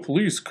Francisco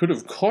police could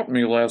have caught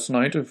me last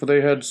night if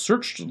they had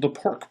searched the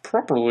park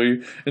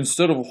properly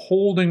instead of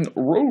holding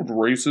road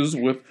races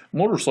with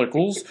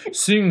motorcycles,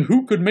 seeing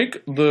who could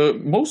make the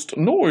most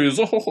noise.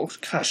 Oh,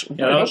 gosh.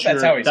 Yeah,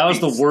 that's how he that was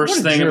speaks. the worst What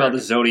a thing jerk. about the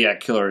Zodiac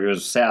killer. He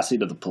was sassy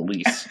to the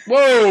police.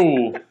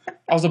 Whoa!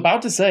 I was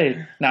about to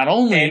say, not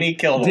only And he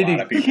killed a did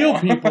lot of he people. kill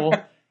people,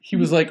 he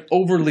was like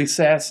overly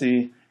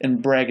sassy and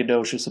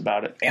braggadocious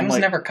about it. And I'm was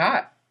like, never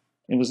caught.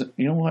 it was,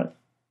 you know what?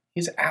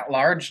 He's at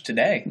large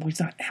today. Well, he's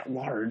not at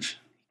large.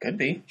 Could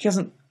be. He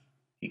hasn't.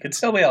 He could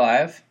still be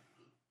alive.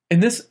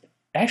 And this,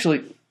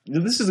 actually,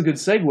 this is a good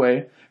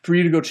segue for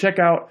you to go check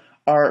out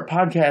our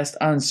podcast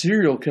on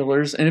serial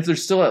killers and if they're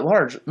still at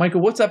large.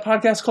 Michael, what's that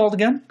podcast called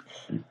again?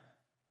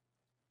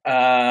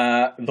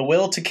 The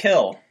Will to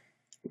Kill.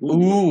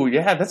 Ooh,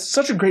 yeah, that's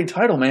such a great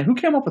title, man. Who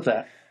came up with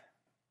that?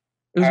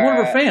 It was one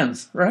of our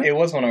fans, right? It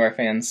was one of our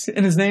fans.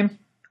 And his name?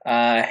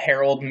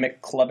 Harold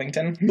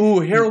McClubbington. Ooh,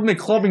 Harold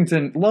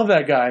McClubbington. Love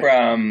that guy.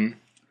 From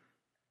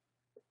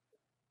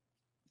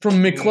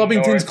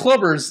McClubbington's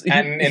Clubbers.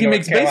 In He North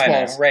makes Carolina,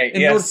 baseballs. right,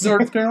 In yes.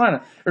 North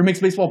Carolina. Or makes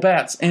baseball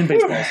bats and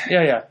baseballs.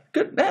 Yeah.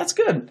 Good. That's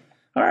good.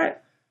 All right.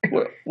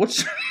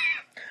 What's...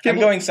 I'm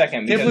going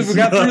second. Can't believe because we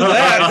got through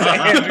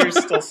that.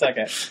 Andrew's still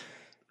second.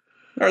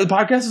 All right, the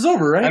podcast is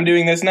over, right? I'm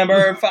doing this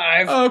number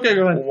 5. Oh, okay,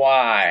 go ahead.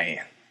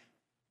 Why?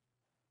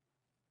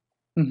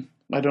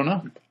 I don't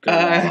know. Go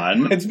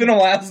on. It's been a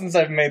while since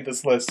I've made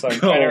this list, so I'm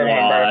trying to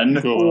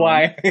remember Go on.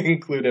 why I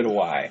included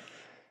why.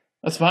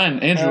 That's fine.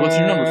 Andrew, what's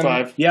your number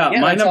 5? Yeah,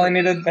 my that's all I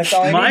number. needed. That's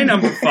all I My needed.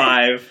 number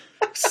 5,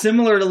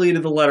 similarly to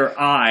the letter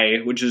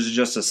I, which is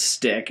just a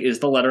stick, is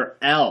the letter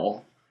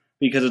L,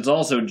 because it's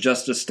also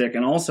just a stick,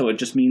 and also it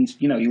just means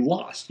you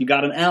lost. You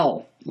got an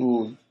L.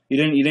 Ooh. You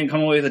didn't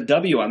come away with a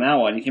W on that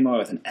one. You came away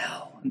with an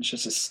L, and it's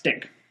just a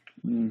stick.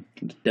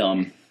 It's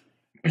dumb.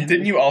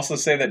 Didn't you also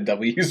say that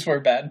W's were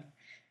bad?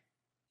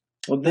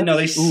 Well, no,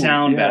 they Ooh,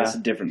 sound bad. yeah. It's a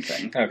different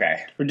thing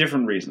Okay. for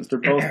different reasons. They're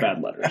both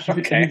bad letters.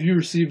 Okay. Have you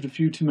received a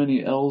few too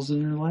many L's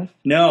in your life?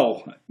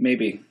 No,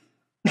 maybe.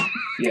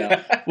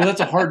 Yeah. Well,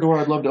 that's a heart door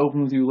I'd love to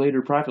open with you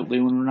later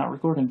privately when we're not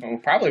recording. Well,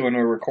 probably when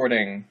we're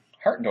recording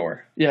Heart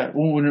Door Yeah,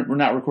 well, we're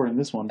not recording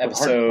this one, but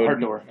episode.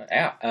 heart door.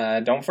 Yeah.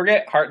 Don't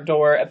forget, Heart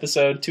Door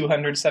episode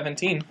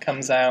 217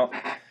 comes out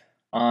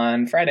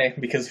on Friday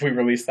because we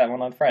released that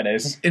one on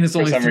Fridays. And it's for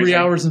only some 3 reason.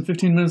 hours and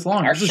 15 minutes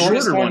long. Our It's a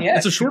shortest shorter one one. yet.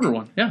 It's a shorter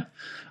one, yeah.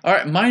 All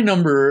right, my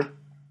number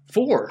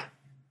 4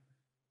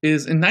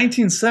 is in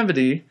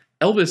 1970,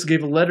 Elvis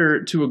gave a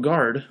letter to a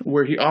guard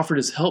where he offered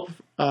his help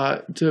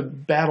to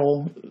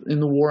battle in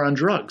the war on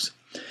drugs.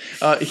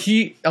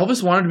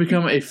 Elvis wanted to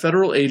become a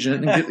federal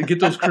agent and get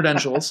those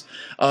credentials.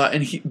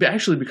 And he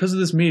actually, because of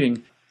this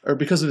meeting, or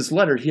because of this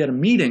letter, he had a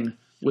meeting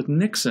with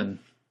Nixon.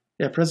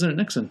 Yeah, President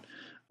Nixon.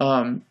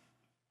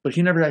 But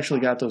he never actually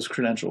got those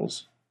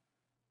credentials.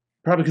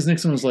 Probably because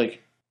Nixon was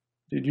like,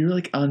 dude, you're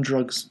like on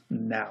drugs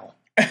now.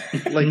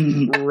 Like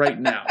right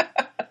now.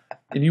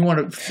 And you want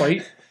to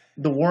fight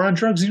the war on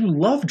drugs? You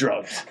love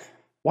drugs.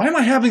 Why am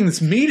I having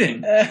this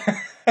meeting?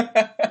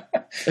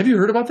 Have you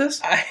heard about this?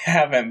 I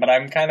haven't, but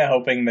I'm kind of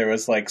hoping there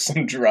was like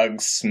some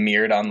drugs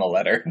smeared on the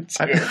letter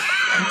too.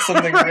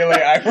 Something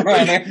really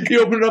ironic. He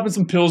opened it up and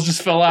some pills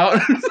just fell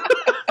out.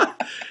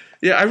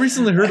 Yeah, I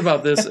recently heard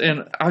about this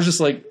and I was just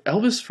like,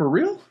 Elvis, for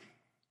real?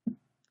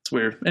 It's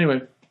weird.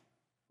 Anyway,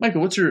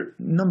 Michael, what's your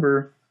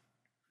number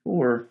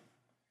 4?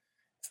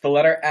 It's the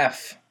letter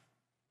F.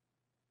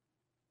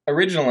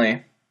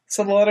 Originally,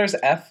 so the letters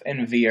F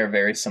and V are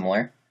very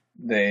similar.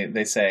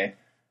 They say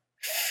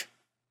F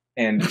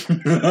and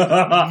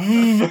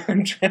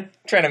I'm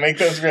trying to make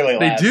those really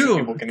They loud so do.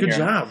 people can Good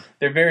hear 'em. job.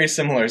 They're very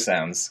similar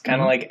sounds, kind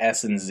of like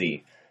S and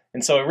Z.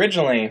 And so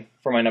originally,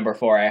 for my number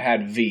 4, I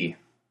had V,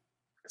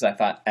 because I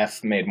thought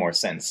F made more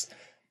sense.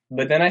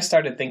 But then I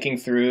started thinking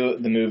through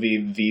the movie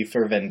V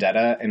for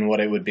Vendetta and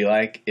what it would be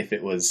like if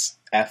it was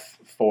F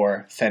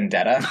for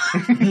Vendetta.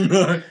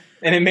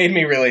 And it made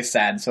me really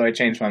sad, so I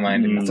changed my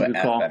mind and put good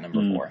F call. at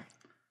number 4.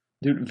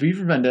 Dude, V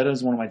for Vendetta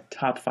is one of my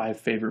top 5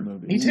 favorite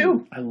movies. Me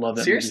too. I love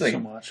that Seriously.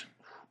 movie so much.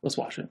 Let's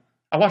watch it.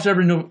 I watch it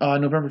every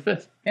November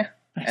 5th. Yeah,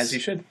 Nice. as you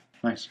should.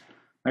 Nice.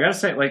 I gotta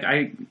say, like,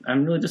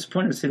 I'm really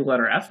disappointed to see the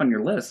letter F on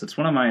your list. It's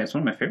one of my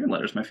favorite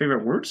letters. My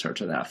favorite word starts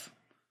with F.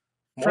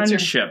 What's your-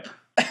 Friendship.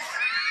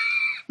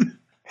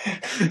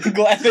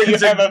 Glad that you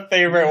have a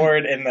favorite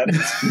word in that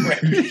it's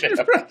friendship.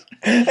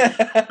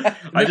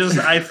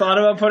 I thought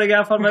about putting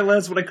F on my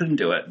list, but I couldn't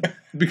do it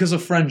Because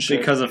of friendship.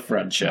 because of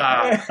friendship.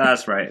 Ah.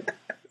 That's right.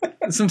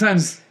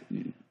 Sometimes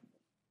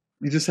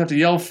you just have to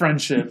yell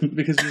friendship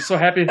because you're so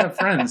happy to have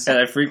friends. And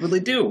I frequently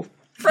do.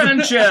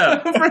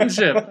 Friendship.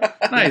 Friendship.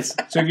 Nice.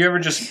 So if you're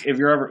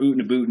ever ootin'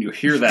 a boot and you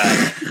hear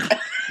that,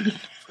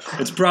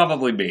 It's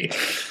probably B.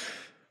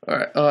 All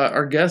right.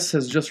 Our guest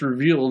has just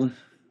revealed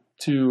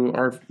to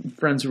our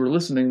friends who are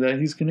listening that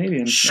he's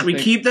Canadian. Shh, we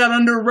keep that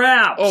under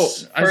wraps. Oh,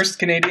 First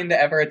Canadian to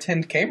ever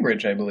attend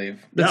Cambridge, I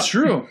believe. that's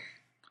true.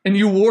 And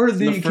you wore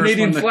the first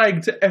Canadian one that-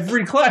 flag to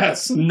every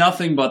class.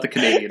 Nothing but the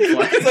Canadian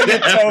flag. It's like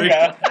a Every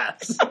toga.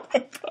 class.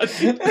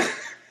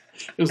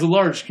 It was a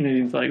large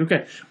Canadian flag.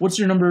 Okay, what's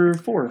your number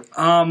 4?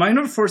 My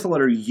number 4 is the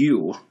letter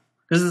U.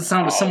 This is the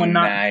sound of someone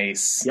not.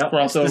 Nice. Yep.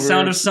 It's the Crossover.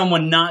 sound of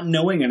someone not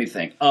knowing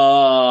anything. It's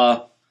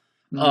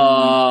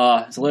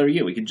the letter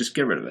U. We could just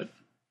get rid of it.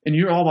 And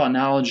you're all about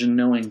knowledge and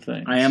knowing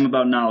things. I am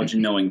about knowledge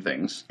and knowing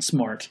things.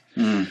 Smart.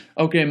 Mm.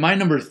 Okay, my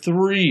number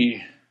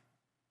 3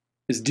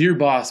 is Dear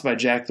Boss by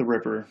Jack the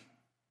Ripper.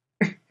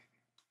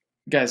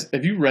 Guys,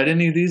 have you read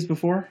any of these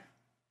before?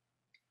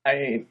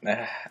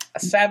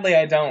 Sadly,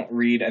 I don't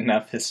read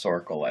enough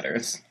historical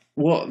letters.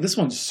 Well, this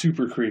one's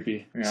super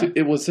creepy. Yeah. So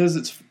it says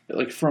it's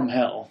like from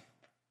hell.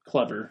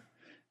 Clever.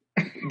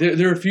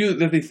 There are a few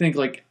that they think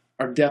like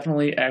are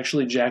definitely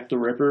actually Jack the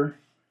Ripper.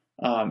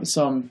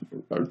 Some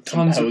are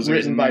tons posers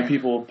written in by there.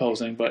 people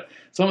posing, but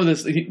some of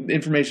this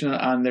information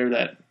on there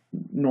that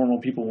normal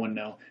people wouldn't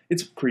know.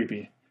 It's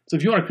creepy. So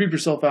if you want to creep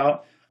yourself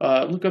out,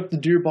 look up the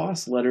Dear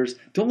Boss letters.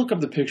 Don't look up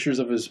the pictures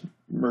of his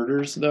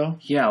murders, though.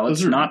 Yeah, let's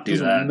Those are- not do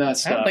those are that.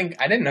 messed I up.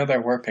 didn't know there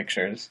were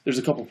pictures. There's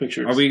a couple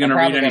pictures. Are we going to I'm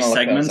read probably any gonna look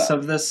those segments up.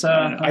 of this?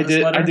 I this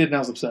did. letter? I did, and I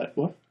was upset.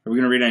 What? Are we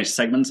going to read any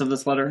segments of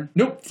this letter?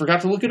 Nope.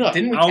 Forgot to look it up.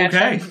 Didn't we catch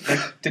him?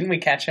 Didn't we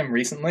catch him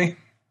recently?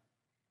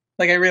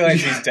 Like I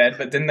realized he's dead,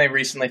 but didn't they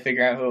recently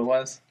figure out who it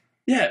was?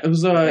 Yeah, it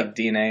was Like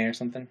DNA or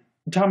something.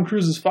 Tom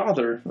Cruise's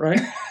father, right?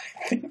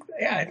 I think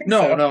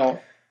so.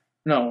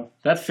 No.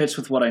 That fits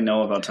with what I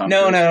know about Tom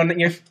No,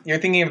 Cruise. you're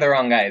thinking of the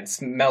wrong guy.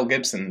 It's Mel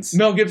Gibson's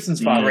Mel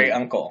Gibson's father. great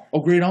uncle, Oh,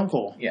 great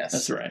uncle. Yes.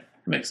 That's right.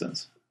 Makes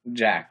sense.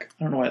 Jack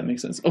I don't know why that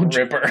makes sense. Oh,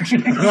 Ripper. his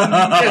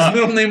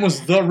middle name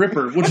was The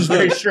Ripper, which is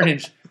very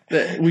strange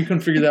that we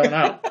couldn't figure that one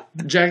out.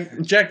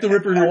 Jack the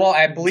Ripper. Well,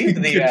 I believe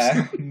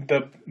Gibson.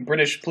 the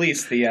British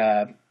police,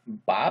 the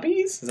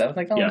Bobbies, is that what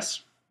they call them?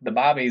 Yes. The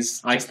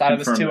Bobbies I just thought it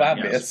was confirm too that,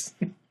 obvious,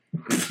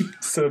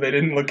 so they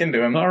didn't look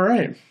into him. All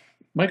right.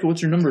 Michael,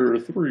 what's your number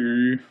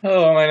 3?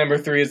 Oh, my number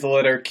 3 is the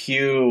letter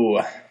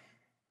Q.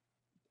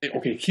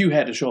 Okay, Q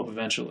had to show up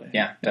eventually.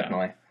 Yeah,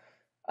 definitely.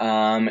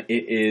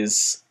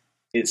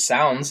 It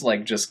sounds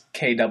like just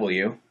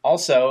KW.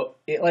 Also,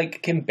 it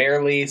like can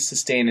barely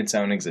sustain its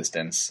own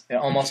existence. It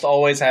almost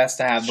always has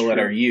to have the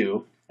letter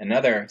U,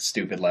 another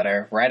stupid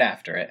letter, right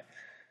after it.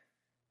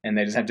 And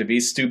they just have to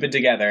be stupid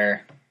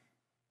together.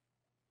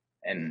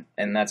 And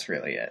that's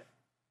really it.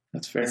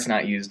 That's fair. It's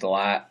not used a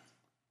lot.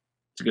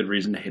 It's a good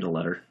reason to hate a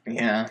letter.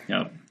 Yeah.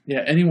 Yep.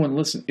 Yeah, anyone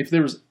listen. If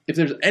there's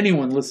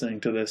anyone listening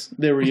to this,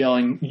 they were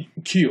yelling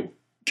Q.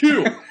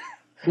 Q.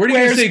 Where do you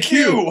Where's say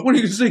Q? Q? What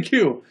do you say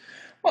Q?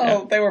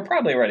 Well, they were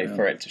probably ready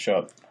for it to show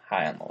up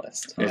high on the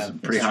list. It was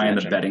pretty high in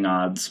the betting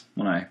odds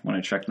when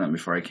I checked them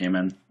before I came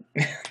in.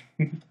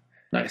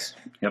 Nice.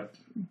 Yep.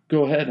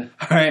 Go ahead.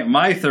 All right,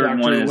 my third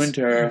Dr. one is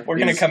Winter. We're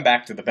going to come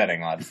back to the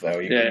betting odds, though.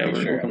 You Yeah, can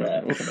be sure we'll of come back.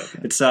 that. We'll come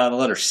back. it's the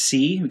letter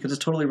C because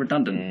it's totally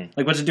redundant. Mm.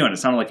 Like, what's it doing? It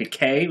sounded like a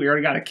K. We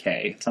already got a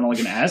K. It sounded like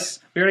an S.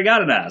 We already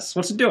got an S.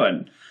 What's it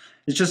doing?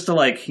 It's just to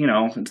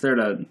it's there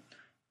to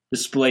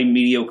display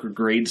mediocre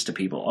grades to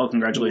people. Oh,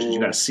 congratulations, you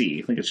got a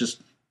C. Like, it's just,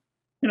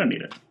 you don't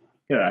need it.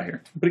 Get it out of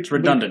here. But It's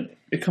redundant.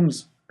 It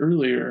comes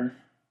earlier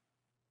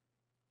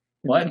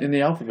What? in the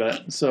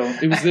alphabet, so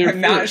it was there.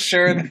 I'm not first.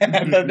 sure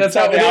That's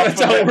how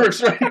it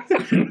works, right?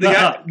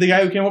 the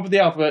guy who came up with the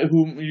alphabet,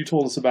 whom you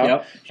told us about,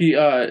 Yep.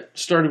 he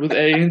started with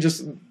A and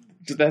just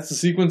that's the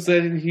sequence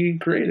that he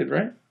created,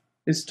 right?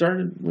 It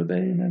started with A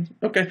and then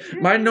okay.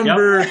 My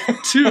number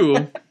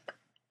 2.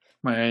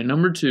 My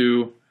number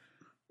 2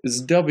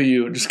 is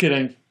W. Just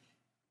kidding.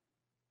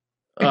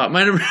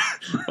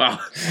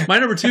 My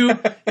number 2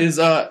 is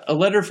a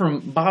letter from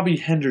Bobby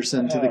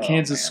Henderson to the Oh,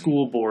 Kansas man.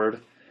 School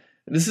Board.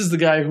 This is the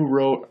guy who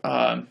wrote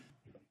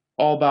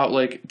all about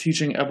like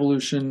teaching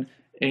evolution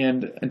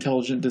and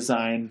intelligent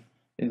design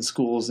in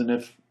schools, and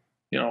if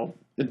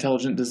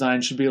intelligent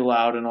design should be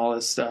allowed and all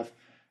this stuff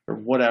or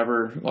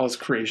whatever, all this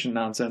creation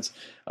nonsense.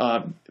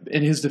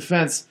 In his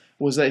defense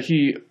was that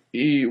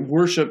he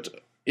worshipped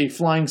a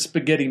flying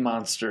spaghetti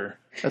monster.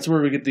 That's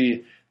where we get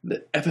the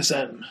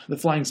FSM, the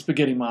flying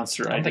spaghetti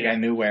monster. I don't think I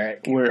knew where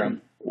it came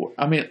from.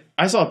 I mean,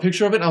 I saw a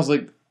picture of it and I was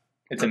like,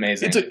 It's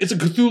amazing. it's a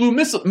Cthulhu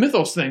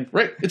mythos thing,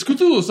 right? It's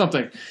Cthulhu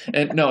something.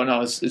 And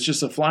no, it's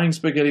just a flying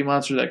spaghetti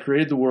monster that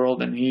created the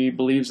world, and he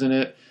believes in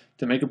it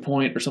to make a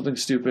point or something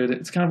stupid.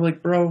 It's kind of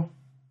like, bro,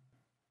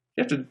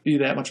 you have to be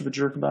that much of a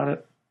jerk about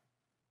it.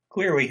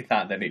 Clearly, he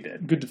thought that he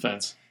did. Good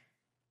defense.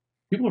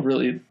 People have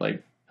really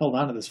held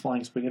on to this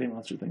flying spaghetti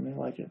monster thing. They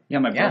like it. Yeah,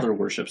 my Yeah. brother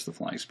worships the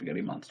flying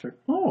spaghetti monster.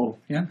 Oh,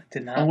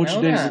 Did not on which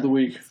know days that. of the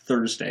week?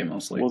 Thursday,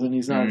 mostly. Well, then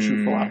he's not a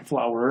true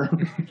flower.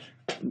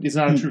 He's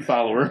not a true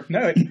follower.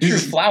 No, true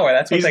flower.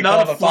 That's what He's they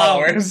not call a the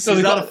flower. flowers. So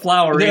he's not a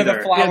flower They're either.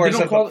 the flowers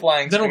they of don't the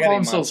flying They don't call spaghetti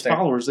themselves monster.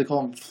 followers. They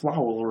call them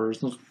flowerers.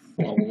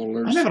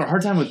 Flowers. I'm having a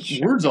hard time with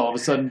words all of a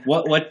sudden.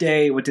 What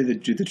day? What did they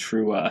do the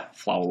true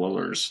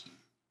flowers?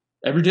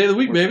 Every day of the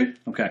week, baby.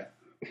 Okay.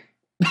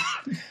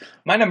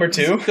 My number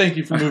 2 Thank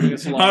you for moving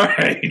us along. All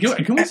right.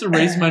 Can we just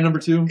erase my number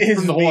 2 is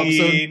from the whole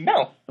episode?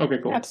 No, Okay,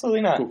 cool.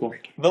 absolutely not. Cool.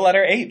 The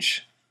letter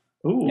H.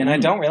 Ooh. And I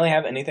don't really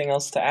have anything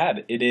else to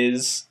add. It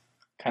is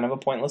kind of a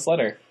pointless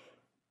letter.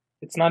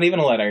 It's not even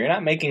a letter. You're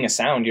not making a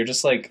sound. You're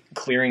just like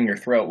clearing your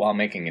throat while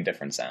making a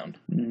different sound.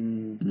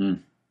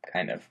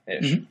 Kind of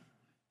ish. Mhm.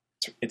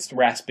 It's the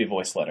raspy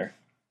voice letter.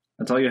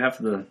 That's all you have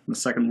for the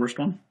second worst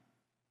one?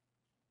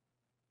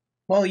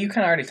 Well, you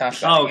kind of already talked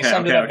about it. Oh, okay, You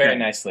summed it okay, up very okay.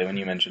 nicely when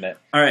you mentioned it.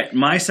 All right,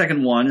 my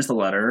second one is the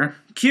letter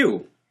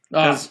Q.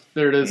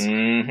 There it is.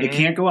 Mhm. It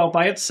can't go out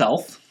by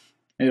itself.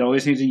 It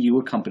always needs a U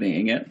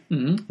accompanying it,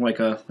 Mm-hmm. like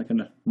a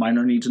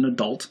minor needs an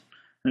adult,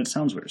 and it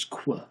sounds weird. It's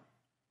qua.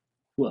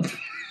 Qua.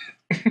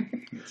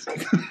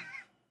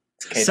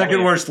 It's Second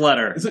KW. worst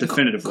letter, Is it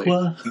definitively.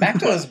 Qua? Back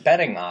to those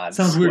betting odds.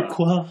 Sounds weird.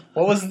 Qua.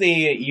 What was the?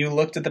 You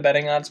looked at the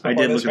betting odds before I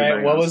did this, look at the right?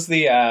 betting What odds. was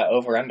the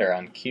over under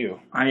on Q?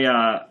 I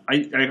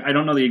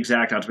don't know the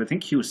exact odds, but I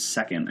think Q was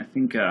second. I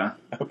think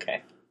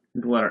Okay,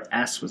 the letter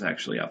S was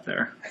actually up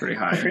there, pretty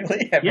high.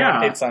 really? Everyone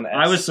Yeah, hates on S.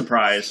 I was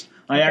surprised.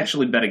 I Okay.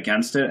 actually bet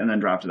against it and then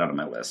dropped it out of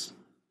my list.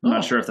 I'm Oh.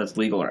 not sure if that's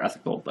legal or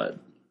ethical, but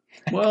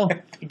Well,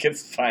 I think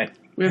it's fine.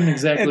 we haven't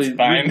exactly It's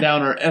fine. written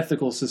down our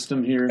ethical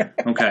system here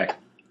okay.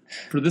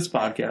 for this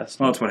podcast.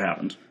 Well, that's what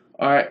happened.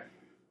 All right.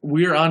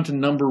 We're on to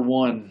number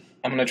 1.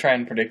 I'm gonna try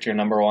and predict your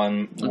number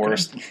one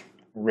worst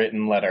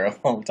written letter of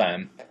all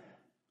time.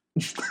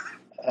 With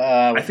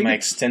think my it-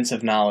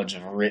 extensive knowledge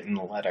of written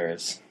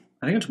letters.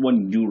 I think it's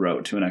one you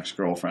wrote to an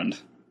ex-girlfriend.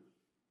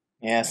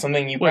 Yeah,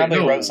 something you Wait, probably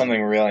no. wrote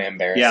something really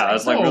embarrassing. Yeah, it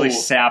was like really Oh.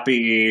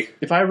 sappy.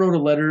 If I wrote a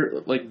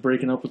letter, like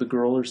breaking up with a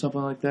girl or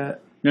something like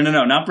that. No,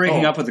 not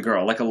breaking Oh. up with a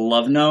girl. Like a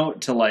love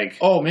note to like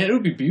Oh, man, it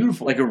would be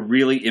beautiful. a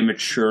really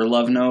immature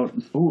love note.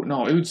 Oh,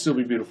 no, it would still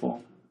be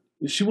beautiful.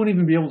 She wouldn't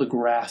even be able to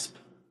grasp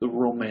the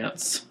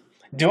romance.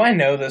 Do I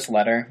know this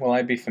letter? Will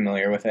I be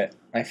familiar with it?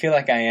 I feel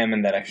like I am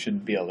and that I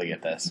should be able to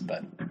get this,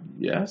 but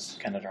Yes?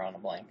 kind of drawing a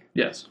blank.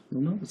 Yes.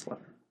 You'll know this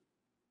letter.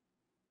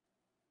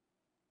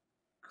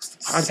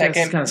 Podcast's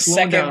kinda slowing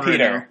Second down right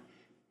Peter. now.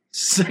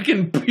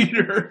 Second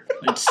Peter.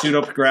 It's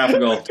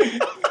pseudographical.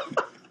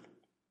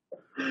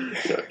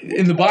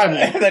 In the Bible.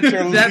 That's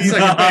your That's least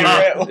Second Peter.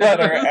 favorite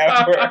letter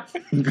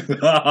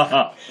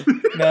ever.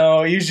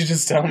 No, you should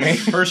just tell me.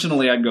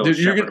 Personally, I'd go Dude, with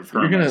you're Shepherd gonna, of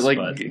you're gonna Hermas, like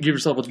but- give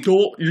yourself a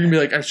goal. You're gonna be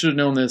like, I should have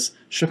known this.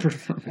 Shepherd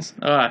of Hermas.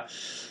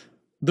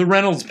 The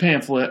Reynolds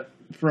pamphlet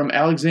from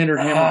Alexander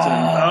Hamilton.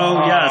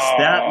 Oh yes,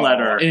 that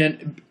letter.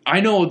 And I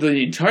know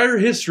the entire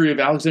history of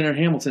Alexander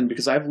Hamilton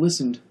because I've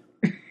listened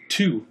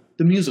to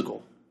the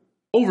musical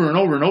over and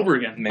over and over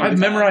again. Many I've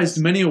times.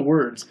 memorized many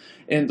words.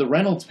 And the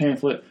Reynolds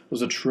pamphlet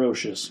was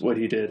atrocious, what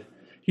he did.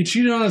 He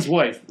cheated on his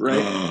wife,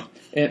 right?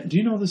 And do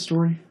you know this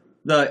story?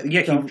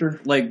 Doctor?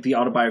 Like the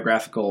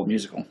autobiographical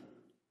musical.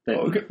 That-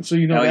 Okay, so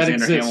you know Alexander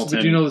that exists. Hamilton.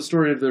 But do you know the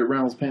story of the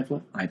Reynolds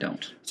pamphlet? I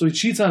don't. So he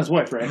cheats on his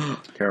wife, right?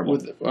 Terrible.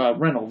 With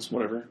Reynolds,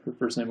 whatever her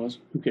first name was.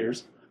 Who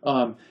cares?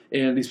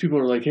 And these people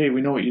are like, hey,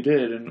 we know what you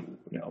did, and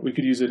we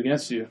could use it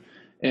against you.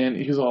 And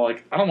he was all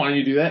like, I don't want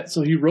you to do that.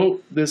 So he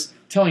wrote this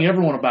telling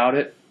everyone about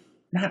it,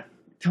 not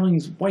telling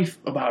his wife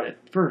about it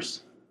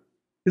first.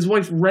 His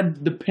wife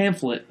read the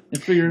pamphlet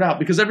and figured it out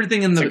because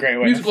everything in That's the a great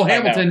way to musical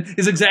find Hamilton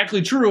is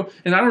exactly true.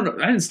 And I don't know.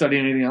 I didn't study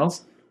anything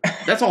else.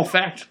 That's all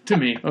fact to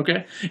me.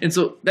 Okay. And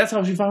so that's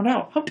how she found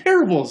out. How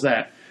terrible is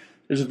that?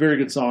 There's a very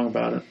good song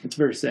about it. It's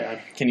very sad.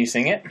 Can you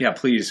sing it? Yeah,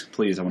 please,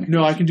 I want to.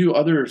 No, I can do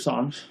other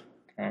songs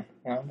Oh,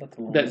 well, that's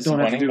a little that don't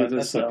have to disappointing, do with but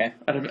this. that's okay.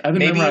 I've been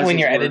Maybe memorizing when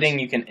you're these words. editing,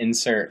 you can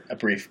insert a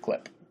brief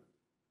clip.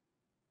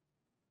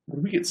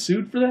 Would we get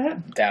sued for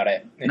that? Doubt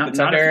it. If Not- it's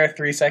not under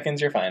 3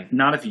 seconds, you're fine.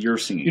 Not if you're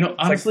singing. You know, It's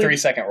honestly, like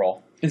 3-second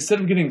roll. instead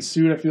of getting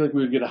sued, I feel like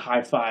we would get a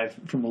high five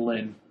from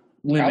Lynn.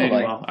 Lynn Probably.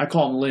 Manuel. I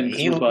call him Lynn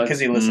Because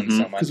he listens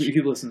so much. because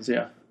he listens.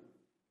 Yeah.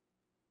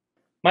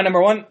 My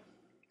number one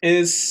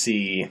is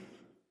C.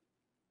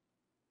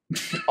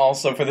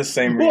 Also for the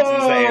same reasons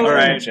Whoa! that Andrew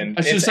Alright. mentioned.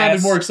 I should have It's sounded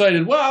S more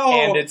excited. Wow.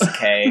 And it's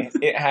K.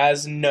 It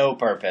has no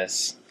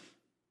purpose.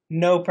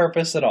 No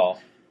purpose at all.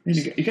 Man,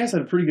 you guys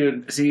had a pretty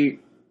good see,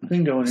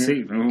 thing going here.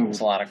 see. Ooh. There's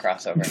a lot of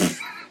crossover.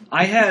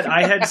 I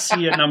had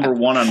C at number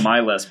 1 on my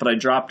list, but I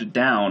dropped it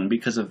down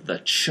because of the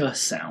ch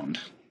sound.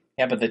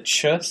 Yeah, but the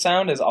ch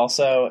sound is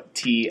also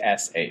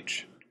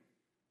TSH.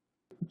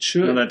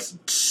 No, that's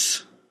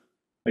tss.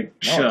 Like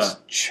ch. No, it's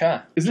ch.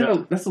 Isn't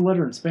that that's a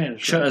letter in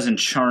Spanish? Ch right? as in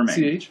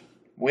charming. CH?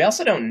 We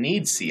also don't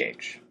need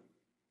CH.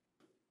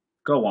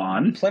 Go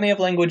on. Plenty of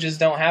languages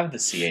don't have the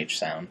CH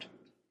sound.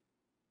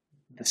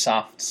 The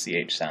soft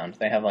CH sound.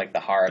 They have like the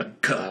hard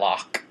The k.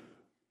 lock.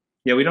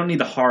 Yeah, we don't need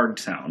the hard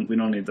sound. We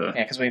don't need the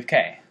Yeah, because we have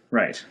K.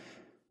 right.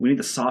 We need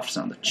the soft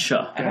sound, the ch. I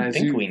don't Guys,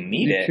 think we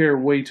need you it. care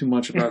way too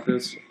much about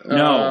this.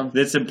 No,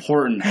 it's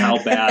important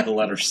how bad the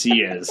letter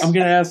C is. I'm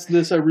going to ask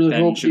this. I really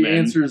hope the Benjamin.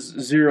 answer is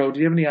 0. Do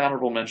you have any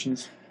honorable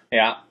mentions?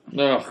 Yeah.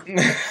 No.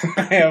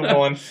 I have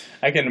one.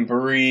 I can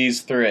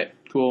breeze through it.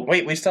 Cool.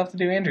 Wait, we still have to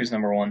do Andrew's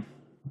number one.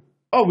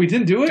 Oh, we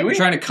didn't do it? Do We're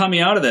trying to cut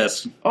me out of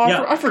this. Oh,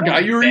 yeah. I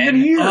forgot you were Ben.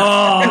 even here. Oh,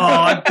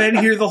 I've been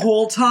here the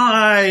whole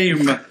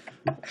time.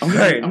 I'm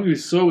gonna be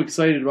so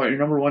excited about your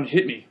number one.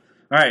 Hit me.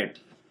 All right.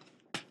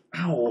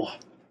 Ow.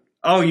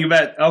 Oh, you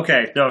bet.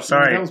 Okay. No,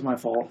 sorry. That was my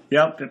fault.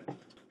 Yep.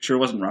 Sure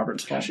wasn't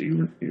Robert's fault. Gosh,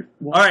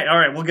 All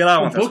right. We'll get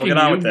on with this. We'll get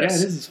on with Yeah, it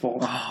this. is his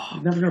fault.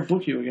 I'm never going to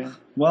book you again.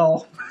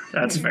 Well,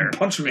 that's fair.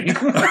 Punch me.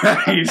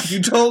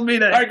 You told me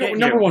that. All right,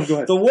 number one, go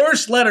ahead. The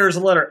worst letter is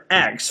the letter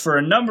X for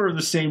a number of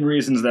the same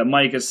reasons that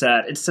Mike has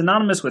said. It's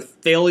synonymous with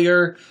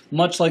failure,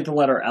 much like the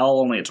letter L,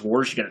 only it's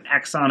worse. You get an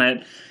X on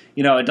it.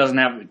 You know, it doesn't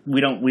have.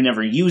 We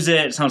never use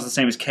it. It sounds the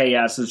same as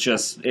KS.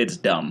 It's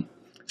dumb.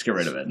 Let's get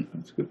rid of it.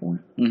 That's a good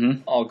point.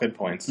 Mm-hmm. All good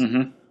points.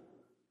 Mm-hmm.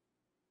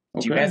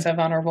 Do you guys have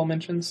honorable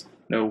mentions?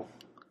 No.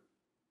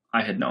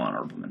 I had no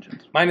honorable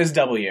mentions. Mine is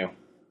W.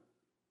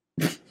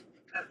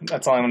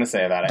 That's all I'm going to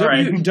say about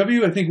it.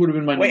 W, I think, would have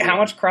been my Wait, number how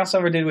much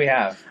crossover did we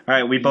have? All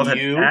right, we both had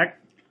X.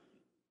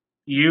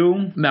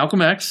 You.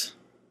 Malcolm X.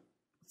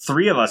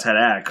 3 of us had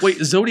X. Wait,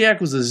 Zodiac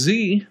was a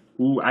Z.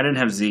 Ooh, I didn't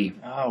have Z.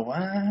 Oh,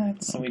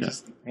 what? So we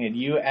had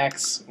U,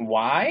 X,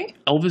 Y?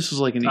 Elvis was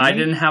like an E. I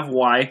didn't have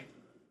Y.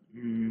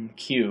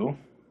 Q.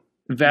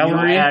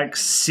 Valerie.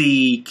 X,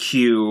 C,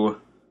 Q,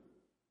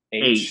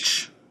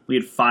 H. We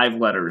had 5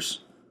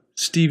 letters.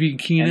 Stevie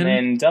Keenan. And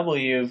then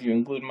W if you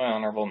include my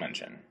honorable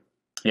mention.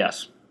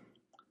 Yes.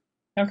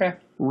 Okay.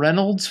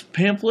 Reynolds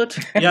pamphlet.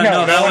 Yeah,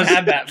 no, that one was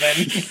had that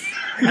then.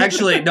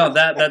 actually no.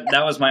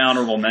 That was my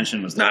honorable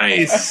mention. Was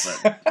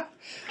Nice.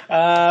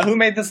 Who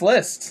made this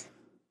list?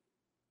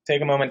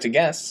 Take a moment to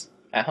guess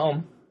at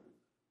home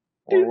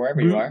or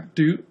wherever you are.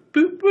 Do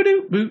boop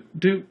boop boop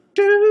do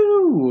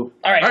do.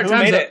 All right, who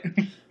made it?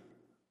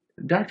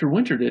 Dr.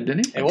 Winter did,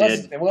 didn't he?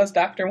 It was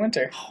Dr.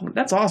 Winter. Oh,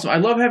 that's awesome. I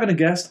love having a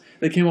guest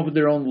that came up with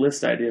their own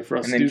list idea for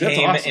us And to then do. That's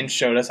came awesome. and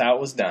showed us how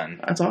it was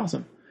done. That's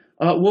awesome.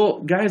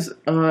 Well, guys,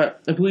 I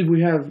believe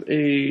we have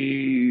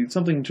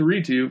something to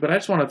read to you, but I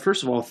just want to,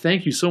 first of all,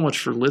 thank you so much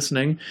for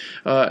listening.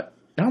 I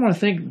want to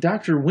thank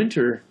Dr.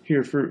 Winter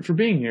here for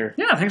being here.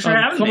 Yeah, thanks for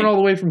having me. Coming all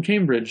the way from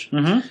Cambridge.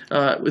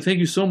 Mm-hmm. Thank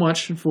you so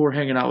much for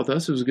hanging out with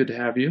us. It was good to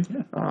have you.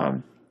 Yeah.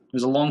 It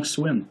was a long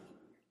swim.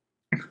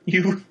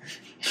 You...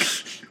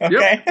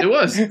 Okay. Yep, it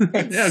was.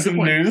 Yeah, good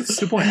point. News.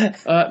 Good point.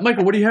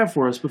 Michael, what do you have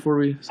for us before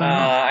we sign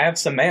off? I have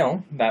some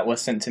mail that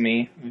was sent to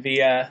me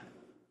via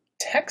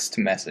text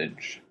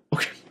message.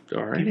 Okay.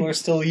 All right. People are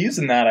still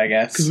using that, I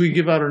guess. Because we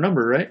give out our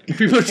number, right?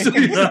 People are still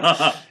using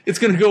it. It's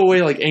going to go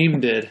away like AIM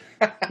did.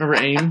 Remember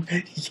AIM?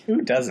 Who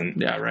doesn't?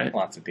 Yeah, right.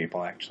 Lots of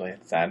people, actually.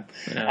 It's sad.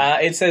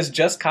 Yeah. It says,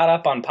 just caught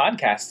up on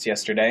podcasts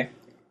yesterday.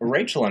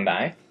 Rachel and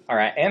I are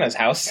at Anna's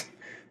house,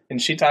 and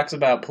she talks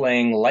about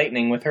playing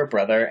Lightning with her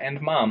brother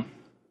and mom.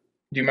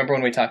 Do you remember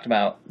when we talked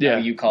about how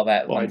you call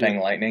that one thing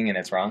lightning and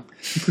it's wrong?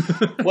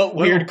 What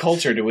weird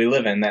culture do we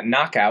live in that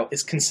knockout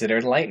is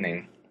considered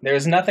lightning? There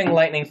is nothing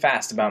lightning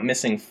fast about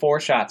missing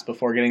 4 shots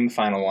before getting the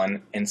final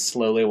one and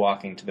slowly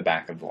walking to the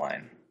back of the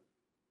line.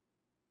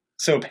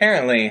 So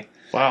apparently,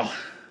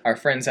 our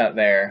friends out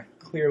there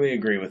clearly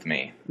agree with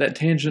me. That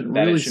tangent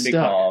that really it should be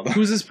stuck. called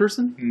Who's this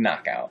person?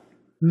 Knockout.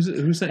 Who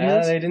sent you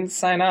this? They didn't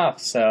sign off,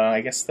 so I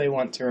guess they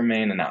want to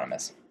remain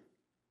anonymous.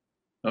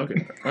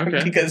 Okay.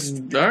 because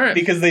all right.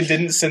 Because they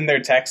didn't send their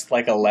text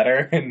like a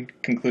letter and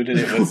concluded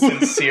it was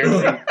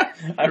sincerely.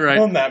 I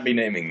will not be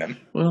naming them.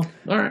 Well,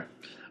 all right.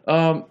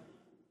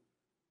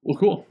 Well,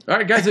 cool. All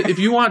right, guys, if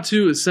you want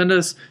to send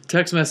us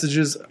text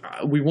messages,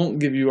 we won't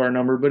give you our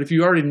number, but if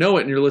you already know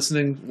it and you're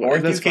listening, or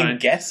if that's you can fine.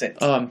 guess it.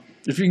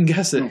 If you can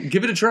guess it,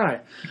 give it a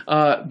try.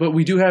 But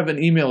we do have an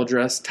email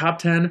address,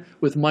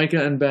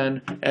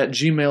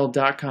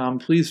 top10withmicah@gmail.com.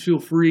 Please feel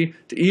free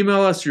to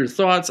email us your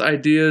thoughts,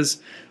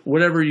 ideas,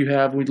 whatever you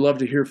have. We'd love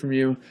to hear from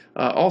you.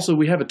 Also,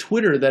 we have a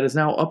Twitter that is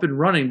now up and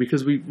running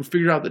because we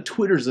figured out that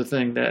Twitter's a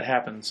thing that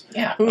happens.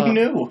 Yeah, who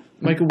knew?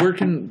 Micah, where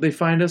can they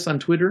find us on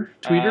Twitter?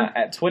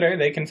 At Twitter,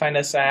 they can find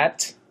us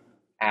at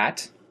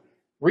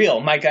Real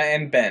Micah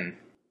and Ben.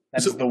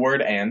 That's the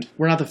word and.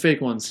 We're not the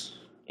fake ones.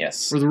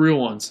 Yes. We're the real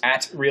ones.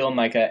 At Real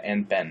Micah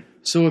and Ben.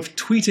 So if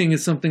tweeting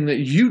is something that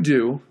you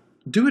do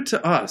it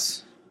to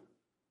us.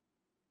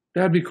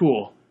 That'd be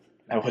cool.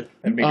 That'd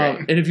be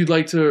great. And if you'd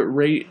like to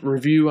rate,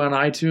 review on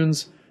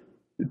iTunes,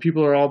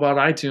 people are all about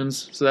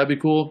iTunes, so that'd be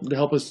cool to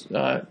help us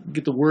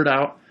get the word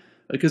out.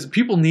 Because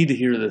people need to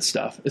hear this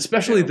stuff,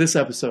 especially this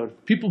episode.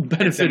 People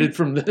benefited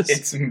from this.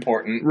 It's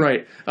important.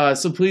 Right.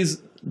 So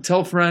please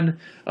tell a friend,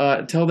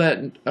 tell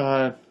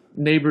that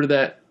neighbor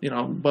that,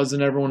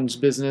 buzzing everyone's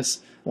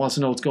business, wants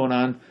to know what's going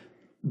on.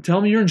 Tell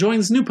them you're enjoying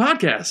this new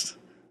podcast.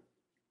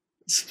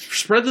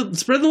 Spread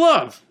the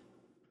love.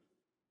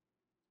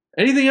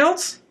 Anything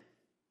else?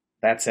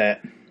 That's it.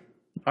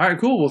 All right,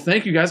 cool. Well,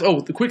 thank you guys. Oh,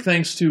 the quick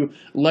thanks to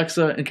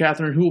Lexa and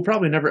Catherine, who will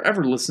probably never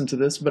ever listen to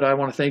this, but I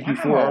want to thank you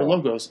for our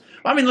logos.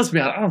 I mean, let's be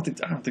honest. I don't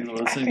think they're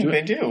listening to it.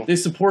 They do. They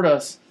support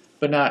us,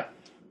 but not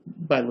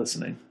by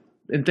listening.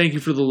 And thank you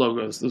for the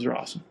logos. Those are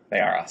awesome. They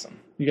are awesome.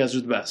 You guys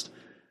are the best.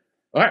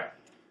 All right.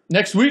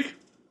 Next week,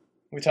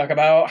 we talk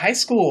about high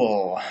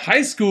school.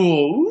 High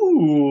school.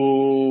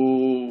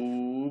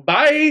 Ooh.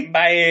 Bye.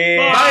 Bye.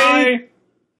 Bye.